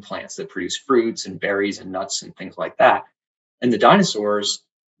flowering plants that produce fruits and berries and nuts and things like that. And the dinosaurs,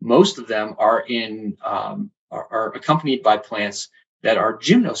 most of them are accompanied by plants that are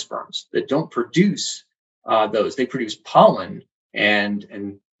gymnosperms that don't produce those. They produce pollen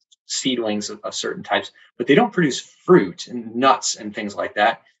and seedlings of certain types, but they don't produce fruit and nuts and things like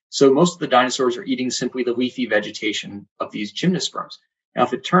that. So most of the dinosaurs are eating simply the leafy vegetation of these gymnosperms. Now,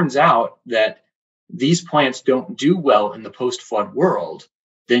 if it turns out that these plants don't do well in the post-flood world,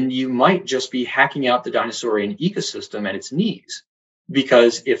 then you might just be hacking out the dinosaurian ecosystem at its knees.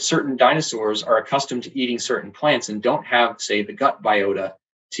 Because if certain dinosaurs are accustomed to eating certain plants and don't have, say, the gut biota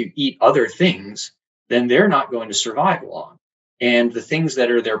to eat other things, then they're not going to survive long. And the things that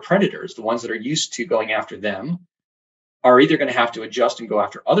are their predators, the ones that are used to going after them, are either going to have to adjust and go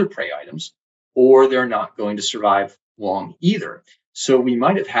after other prey items, or they're not going to survive long either. So we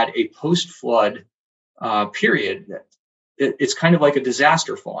might have had a post-flood period that it's kind of like a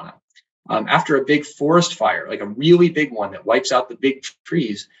disaster fauna. After a big forest fire, like a really big one that wipes out the big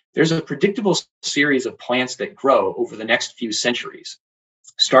trees, there's a predictable series of plants that grow over the next few centuries,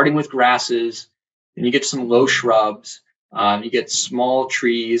 starting with grasses, then you get some low shrubs, you get small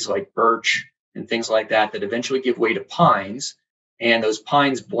trees like birch and things like that that eventually give way to pines. And those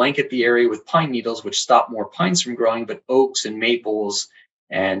pines blanket the area with pine needles, which stop more pines from growing, but oaks and maples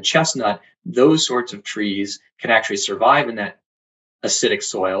and chestnut, those sorts of trees can actually survive in that acidic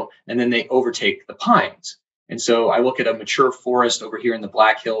soil, and then they overtake the pines. And so I look at a mature forest over here in the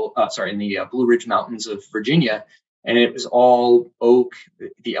in the Blue Ridge Mountains of Virginia, and it was all oak.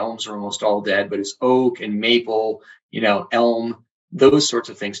 The elms are almost all dead, but it's oak and maple, elm, those sorts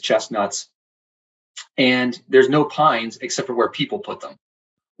of things, chestnuts. And there's no pines except for where people put them.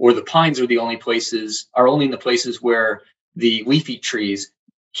 Or the pines are only in the places where the leafy trees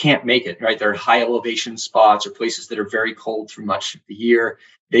can't make it, right? They're high elevation spots or places that are very cold through much of the year.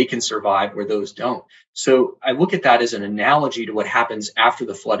 They can survive where those don't. So I look at that as an analogy to what happens after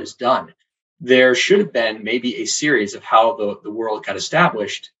the flood is done. There should have been maybe a series of how the world got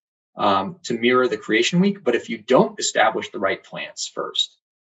established to mirror the creation week. But if you don't establish the right plants first,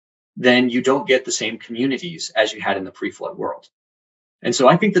 then you don't get the same communities as you had in the pre-flood world. And so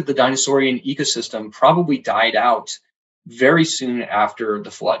I think that the dinosaurian ecosystem probably died out very soon after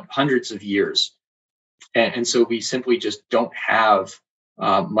the flood, hundreds of years. And so we simply just don't have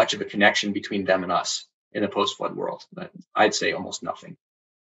much of a connection between them and us in the post-flood world. I'd say almost nothing.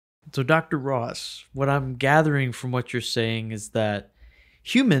 So Dr. Ross, what I'm gathering from what you're saying is that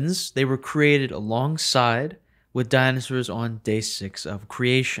humans, they were created alongside with dinosaurs on day 6 of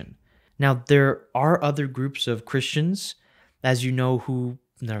creation. Now, there are other groups of Christians, as you know, who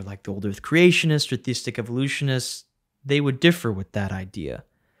they're like the old earth creationists or theistic evolutionists. They would differ with that idea.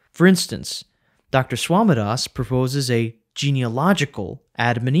 For instance, Dr. Swamidass proposes a genealogical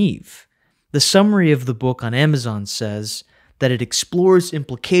Adam and Eve. The summary of the book on Amazon says that it explores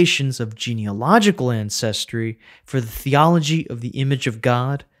implications of genealogical ancestry for the theology of the image of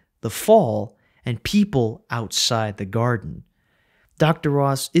God, the fall, and people outside the garden. Dr.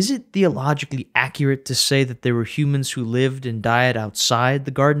 Ross, is it theologically accurate to say that there were humans who lived and died outside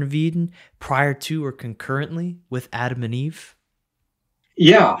the Garden of Eden prior to or concurrently with Adam and Eve?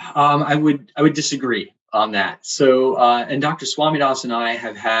 Yeah, I would disagree on that. So, and Dr. Swamidass and I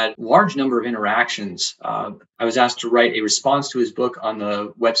have had a large number of interactions. I was asked to write a response to his book on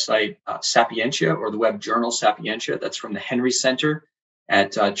the website Sapientia, or the web journal Sapientia. That's from the Henry Center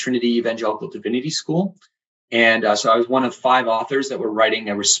at Trinity Evangelical Divinity School. And so I was one of 5 authors that were writing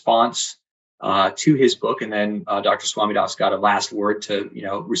a response to his book. And then Dr. Swamidass got a last word to,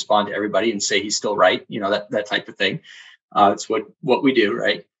 respond to everybody and say he's still right, that type of thing. It's what we do,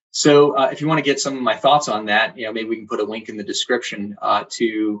 right? So if you want to get some of my thoughts on that, maybe we can put a link in the description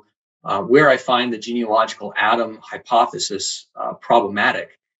to where I find the genealogical Adam hypothesis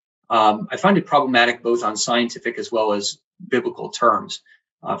problematic. I find it problematic both on scientific as well as biblical terms.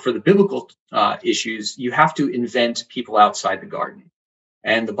 For the biblical issues, you have to invent people outside the garden.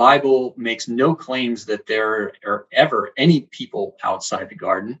 And the Bible makes no claims that there are ever any people outside the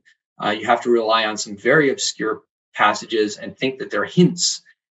garden. You have to rely on some very obscure passages and think that there are hints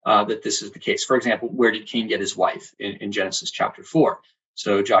that this is the case. For example, where did Cain get his wife in Genesis chapter 4?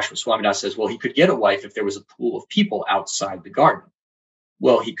 So Joshua Swamidass says, well, he could get a wife if there was a pool of people outside the garden.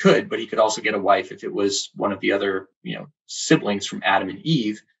 Well, he could, but he could also get a wife if it was one of the other, siblings from Adam and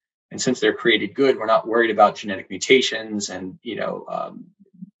Eve. And since they're created good, we're not worried about genetic mutations and,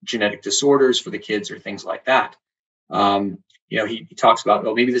 genetic disorders for the kids or things like that. He talks about,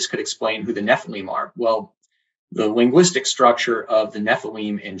 well, maybe this could explain who the Nephilim are. Well, the linguistic structure of the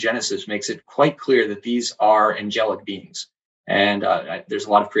Nephilim in Genesis makes it quite clear that these are angelic beings. And there's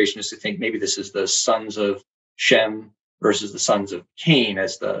a lot of creationists who think maybe this is the sons of Shem versus the sons of Cain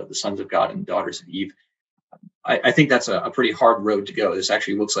as the sons of God and daughters of Eve. I think that's a pretty hard road to go. This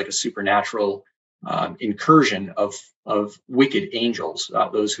actually looks like a supernatural incursion of wicked angels,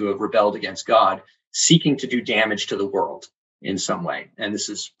 those who have rebelled against God, seeking to do damage to the world in some way. And this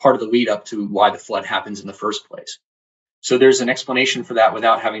is part of the lead up to why the flood happens in the first place. So there's an explanation for that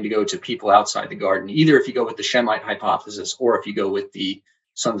without having to go to people outside the garden, either if you go with the Shemite hypothesis or if you go with the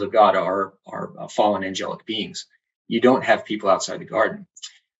sons of God are fallen angelic beings. You don't have people outside the garden.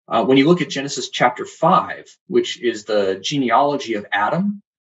 When you look at Genesis chapter 5, which is the genealogy of Adam,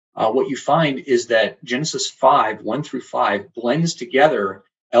 what you find is that Genesis 5, 1 through 5, blends together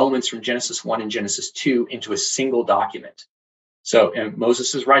elements from Genesis 1 and Genesis 2 into a single document. So and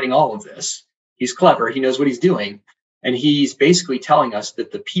Moses is writing all of this. He's clever. He knows what he's doing. And he's basically telling us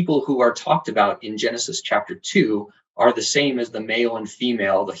that the people who are talked about in Genesis chapter 2 are the same as the male and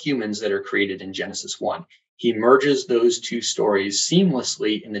female, the humans that are created in Genesis 1. He merges those two stories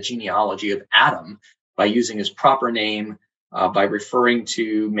seamlessly in the genealogy of Adam by using his proper name, by referring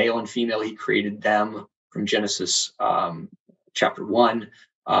to male and female, he created them from Genesis chapter 1,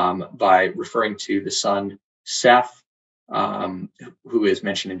 by referring to the son Seth, who is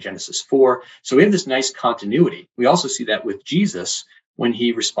mentioned in Genesis 4. So we have this nice continuity. We also see that with Jesus when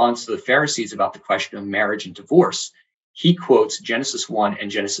he responds to the Pharisees about the question of marriage and divorce, he quotes Genesis 1 and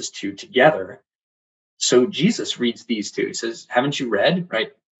Genesis 2 together. So Jesus reads these two. He says, haven't you read?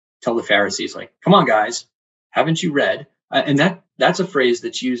 Right? Tell the Pharisees, like, come on, guys, haven't you read? And that's a phrase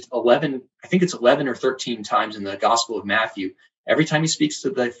that's used 11, I think it's 11 or 13 times in the Gospel of Matthew. Every time he speaks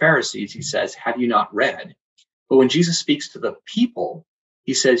to the Pharisees, he says, have you not read? But when Jesus speaks to the people,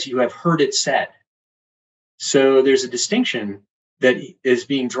 he says, you have heard it said. So there's a distinction that is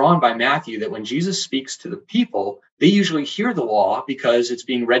being drawn by Matthew, that when Jesus speaks to the people, they usually hear the law because it's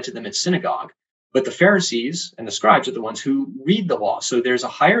being read to them at synagogue. But the Pharisees and the scribes are the ones who read the law. So there's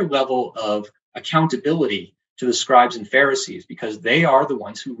a higher level of accountability to the scribes and Pharisees because they are the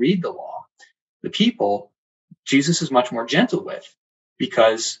ones who read the law. The people, Jesus is much more gentle with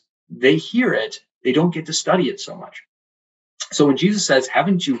because they hear it. They don't get to study it so much. So when Jesus says,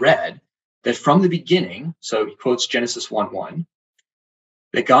 haven't you read that from the beginning, so he quotes Genesis 1:1,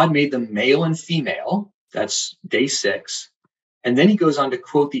 that God made them male and female, that's day 6. And then he goes on to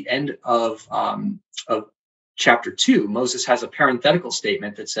quote the end of chapter 2. Moses has a parenthetical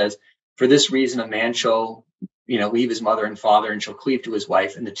statement that says, for this reason, a man shall, leave his mother and father and shall cleave to his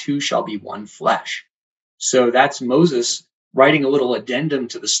wife, and the two shall be one flesh. So that's Moses writing a little addendum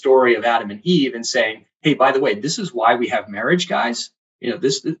to the story of Adam and Eve and saying, hey, by the way, this is why we have marriage, guys.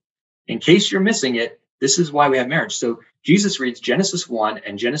 This, in case you're missing it, this is why we have marriage. So Jesus reads Genesis 1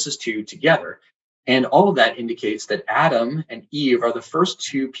 and Genesis 2 together. And all of that indicates that Adam and Eve are the first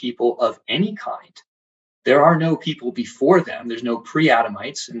two people of any kind. There are no people before them. There's no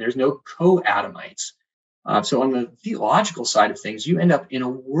pre-Adamites and there's no co-Adamites. So on the theological side of things, you end up in a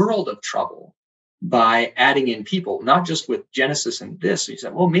world of trouble by adding in people, not just with Genesis and this. You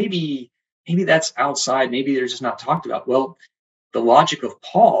said, well, maybe that's outside. Maybe they're just not talked about. Well, the logic of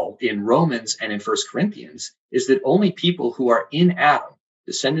Paul in Romans and in 1 Corinthians is that only people who are in Adam,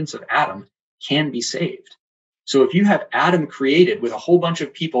 descendants of Adam, can be saved. So if you have Adam created with a whole bunch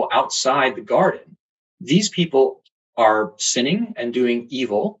of people outside the garden, these people are sinning and doing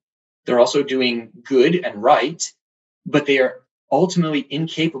evil. They're also doing good and right, but they are ultimately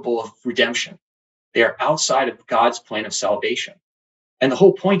incapable of redemption. They are outside of God's plan of salvation. And the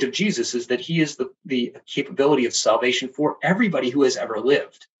whole point of Jesus is that he is the capability of salvation for everybody who has ever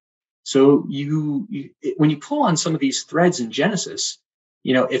lived. So when you pull on some of these threads in Genesis,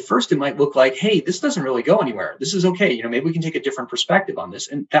 at first it might look like, hey, this doesn't really go anywhere. This is okay. Maybe we can take a different perspective on this,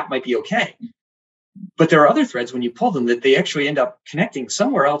 and that might be okay. But there are other threads when you pull them that they actually end up connecting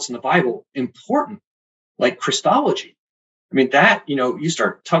somewhere else in the Bible important, like Christology. I mean, that, you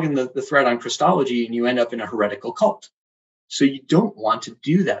start tugging the thread on Christology and you end up in a heretical cult. So you don't want to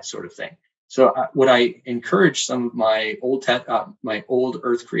do that sort of thing. So what I encourage some of my old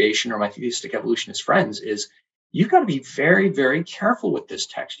Earth creation or my theistic evolutionist friends is you've got to be very, very careful with this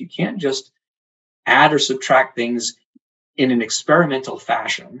text. You can't just add or subtract things in an experimental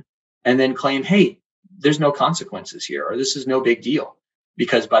fashion and then claim, hey, there's no consequences here, or this is no big deal,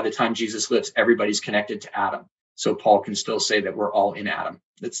 because by the time Jesus lives, everybody's connected to Adam. So Paul can still say that we're all in Adam.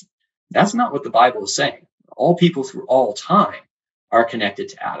 That's not what the Bible is saying. All people through all time are connected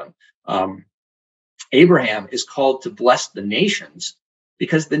to Adam. Abraham is called to bless the nations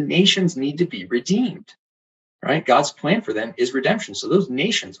because the nations need to be redeemed, right? God's plan for them is redemption. So those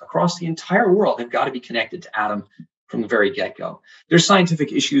nations across the entire world have got to be connected to Adam from the very get-go. There's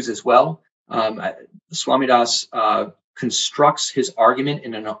scientific issues as well. Swamidass constructs his argument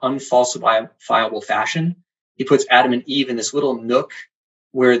in an unfalsifiable fashion. He puts Adam and Eve in this little nook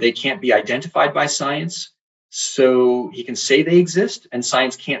where they can't be identified by science. So he can say they exist and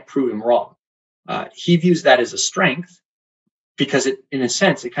science can't prove him wrong. He views that as a strength because in a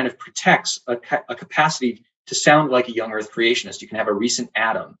sense, it kind of protects a capacity to sound like a young Earth creationist. You can have a recent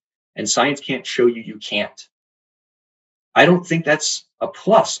Adam and science can't show you can't. I don't think that's a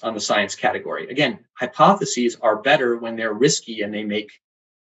plus on the science category. Again, hypotheses are better when they're risky and they make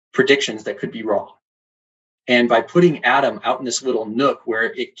predictions that could be wrong. And by putting Adam out in this little nook where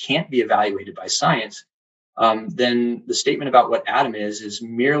it can't be evaluated by science, then the statement about what Adam is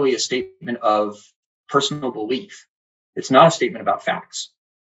merely a statement of personal belief. It's not a statement about facts.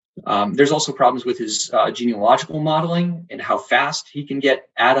 There's also problems with his genealogical modeling and how fast he can get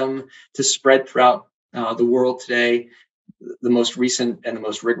Adam to spread throughout the world today. The most recent and the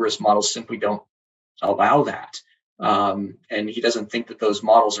most rigorous models simply don't allow that. And he doesn't think that those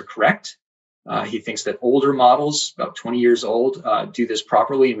models are correct. He thinks that older models, about 20 years old, do this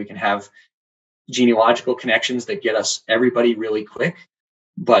properly, and we can have genealogical connections that get us everybody really quick.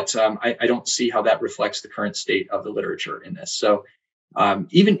 But I don't see how that reflects the current state of the literature in this. So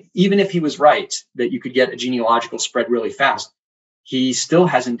even if he was right that you could get a genealogical spread really fast, he still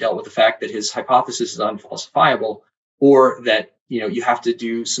hasn't dealt with the fact that his hypothesis is unfalsifiable, or that you have to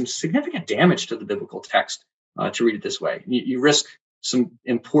do some significant damage to the biblical text to read it this way. You risk some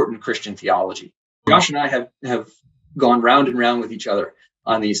important Christian theology. Josh and I have gone round and round with each other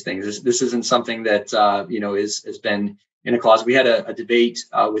on these things. This isn't something that has been in a closet. We had a debate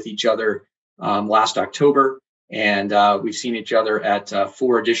with each other last October, and we've seen each other at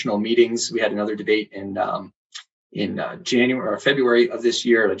 4 additional meetings. We had another debate in January or February of this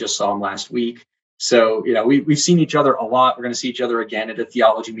year. I just saw him last week. So we've seen each other a lot. We're going to see each other again at a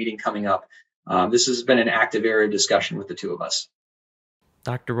theology meeting coming up. This has been an active area of discussion with the two of us.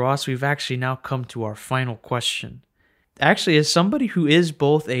 Dr. Ross, we've actually now come to our final question. Actually, as somebody who is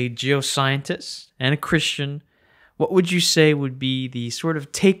both a geoscientist and a Christian, what would you say would be the sort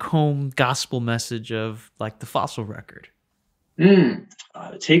of take-home gospel message of the fossil record?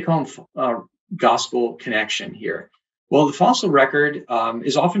 Take-home gospel connection here. Well, the fossil record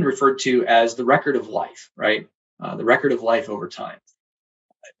is often referred to as the record of life, right? The record of life over time.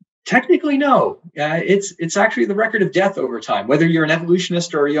 Technically, no. It's actually the record of death over time. Whether you're an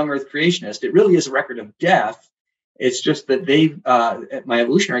evolutionist or a young Earth creationist, it really is a record of death. It's just that my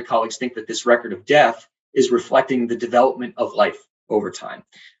evolutionary colleagues think that this record of death is reflecting the development of life over time.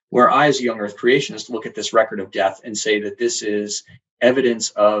 Where I, as a young Earth creationist, look at this record of death and say that this is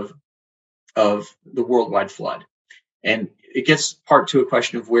evidence of the worldwide flood. And it gets part to a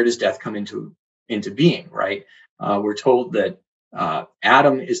question of where does death come into being, right? We're told that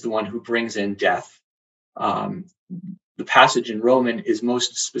Adam is the one who brings in death. The passage in Romans is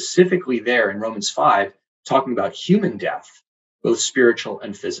most specifically there in Romans 5, talking about human death, both spiritual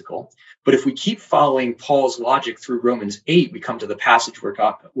and physical. But if we keep following Paul's logic through Romans 8, we come to the passage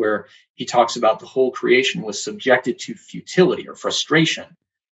where he talks about the whole creation was subjected to futility or frustration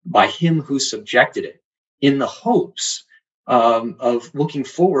by him who subjected it, in the hopes of looking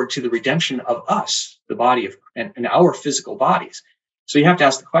forward to the redemption of us, the body and our physical bodies. So you have to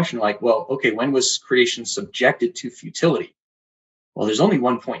ask the question when was creation subjected to futility? Well, there's only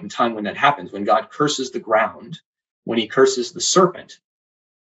one point in time when that happens, when God curses the ground, when he curses the serpent.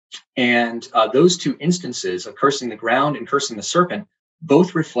 And those two instances of cursing the ground and cursing the serpent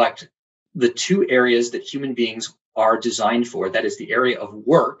both reflect the two areas that human beings are designed for. That is the area of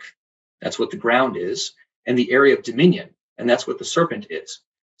work, that's what the ground is, and the area of dominion, and that's what the serpent is.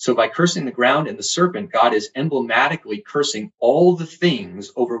 So by cursing the ground and the serpent, God is emblematically cursing all the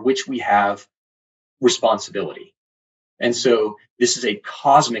things over which we have responsibility. And so this is a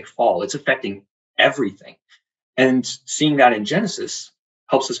cosmic fall. It's affecting everything. And seeing that in Genesis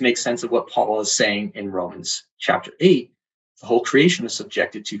helps us make sense of what Paul is saying in Romans chapter 8. The whole creation is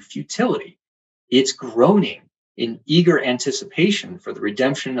subjected to futility. It's groaning in eager anticipation for the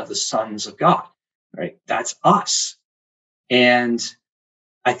redemption of the sons of God, right? That's us. And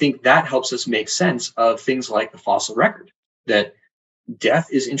I think that helps us make sense of things like the fossil record, that death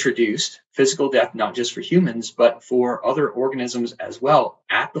is introduced, physical death, not just for humans, but for other organisms as well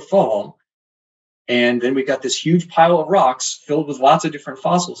at the fall. And then we've got this huge pile of rocks filled with lots of different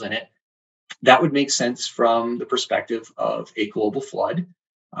fossils in it. That would make sense from the perspective of a global flood.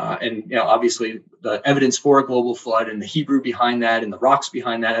 And obviously the evidence for a global flood and the Hebrew behind that and the rocks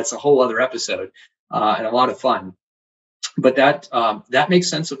behind that, that's a whole other episode and a lot of fun. But that makes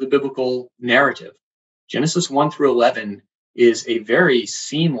sense of the biblical narrative. Genesis 1 through 11 is a very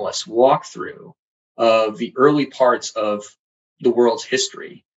seamless walkthrough of the early parts of the world's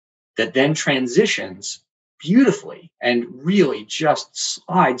history that then transitions beautifully and really just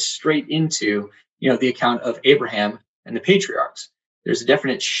slides straight into the account of Abraham and the patriarchs. There's a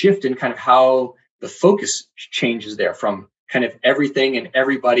definite shift in kind of how the focus changes there from kind of everything and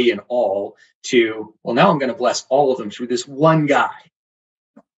everybody and all to, well, now I'm going to bless all of them through this one guy.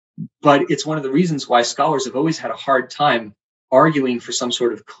 But it's one of the reasons why scholars have always had a hard time arguing for some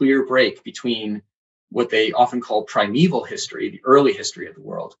sort of clear break between what they often call primeval history, the early history of the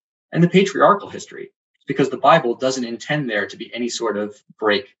world, and the patriarchal history, because the Bible doesn't intend there to be any sort of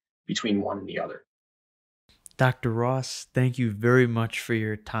break between one and the other. Dr. Ross, thank you very much for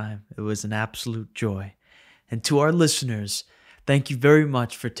your time. It was an absolute joy. And to our listeners, thank you very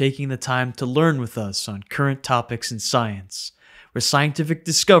much for taking the time to learn with us on current topics in science, where scientific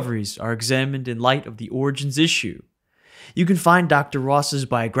discoveries are examined in light of the origins issue. You can find Dr. Ross's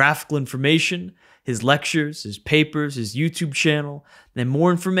biographical information, his lectures, his papers, his YouTube channel, and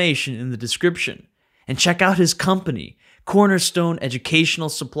more information in the description. And check out his company, Cornerstone Educational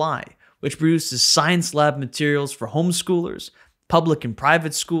Supply, which produces science lab materials for homeschoolers, public and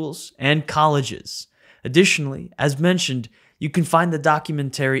private schools, and colleges. Additionally, as mentioned, You can find the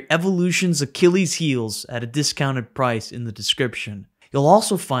documentary Evolution's Achilles Heels at a discounted price in the description. You'll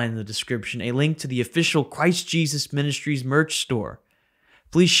also find in the description a link to the official Christ Jesus Ministries merch store.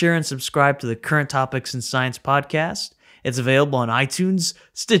 Please share and subscribe to the Current Topics in Science podcast. It's available on iTunes,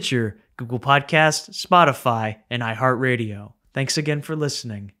 Stitcher, Google Podcast, Spotify, and iHeartRadio. Thanks again for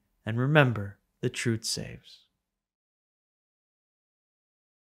listening, and remember, the truth saves.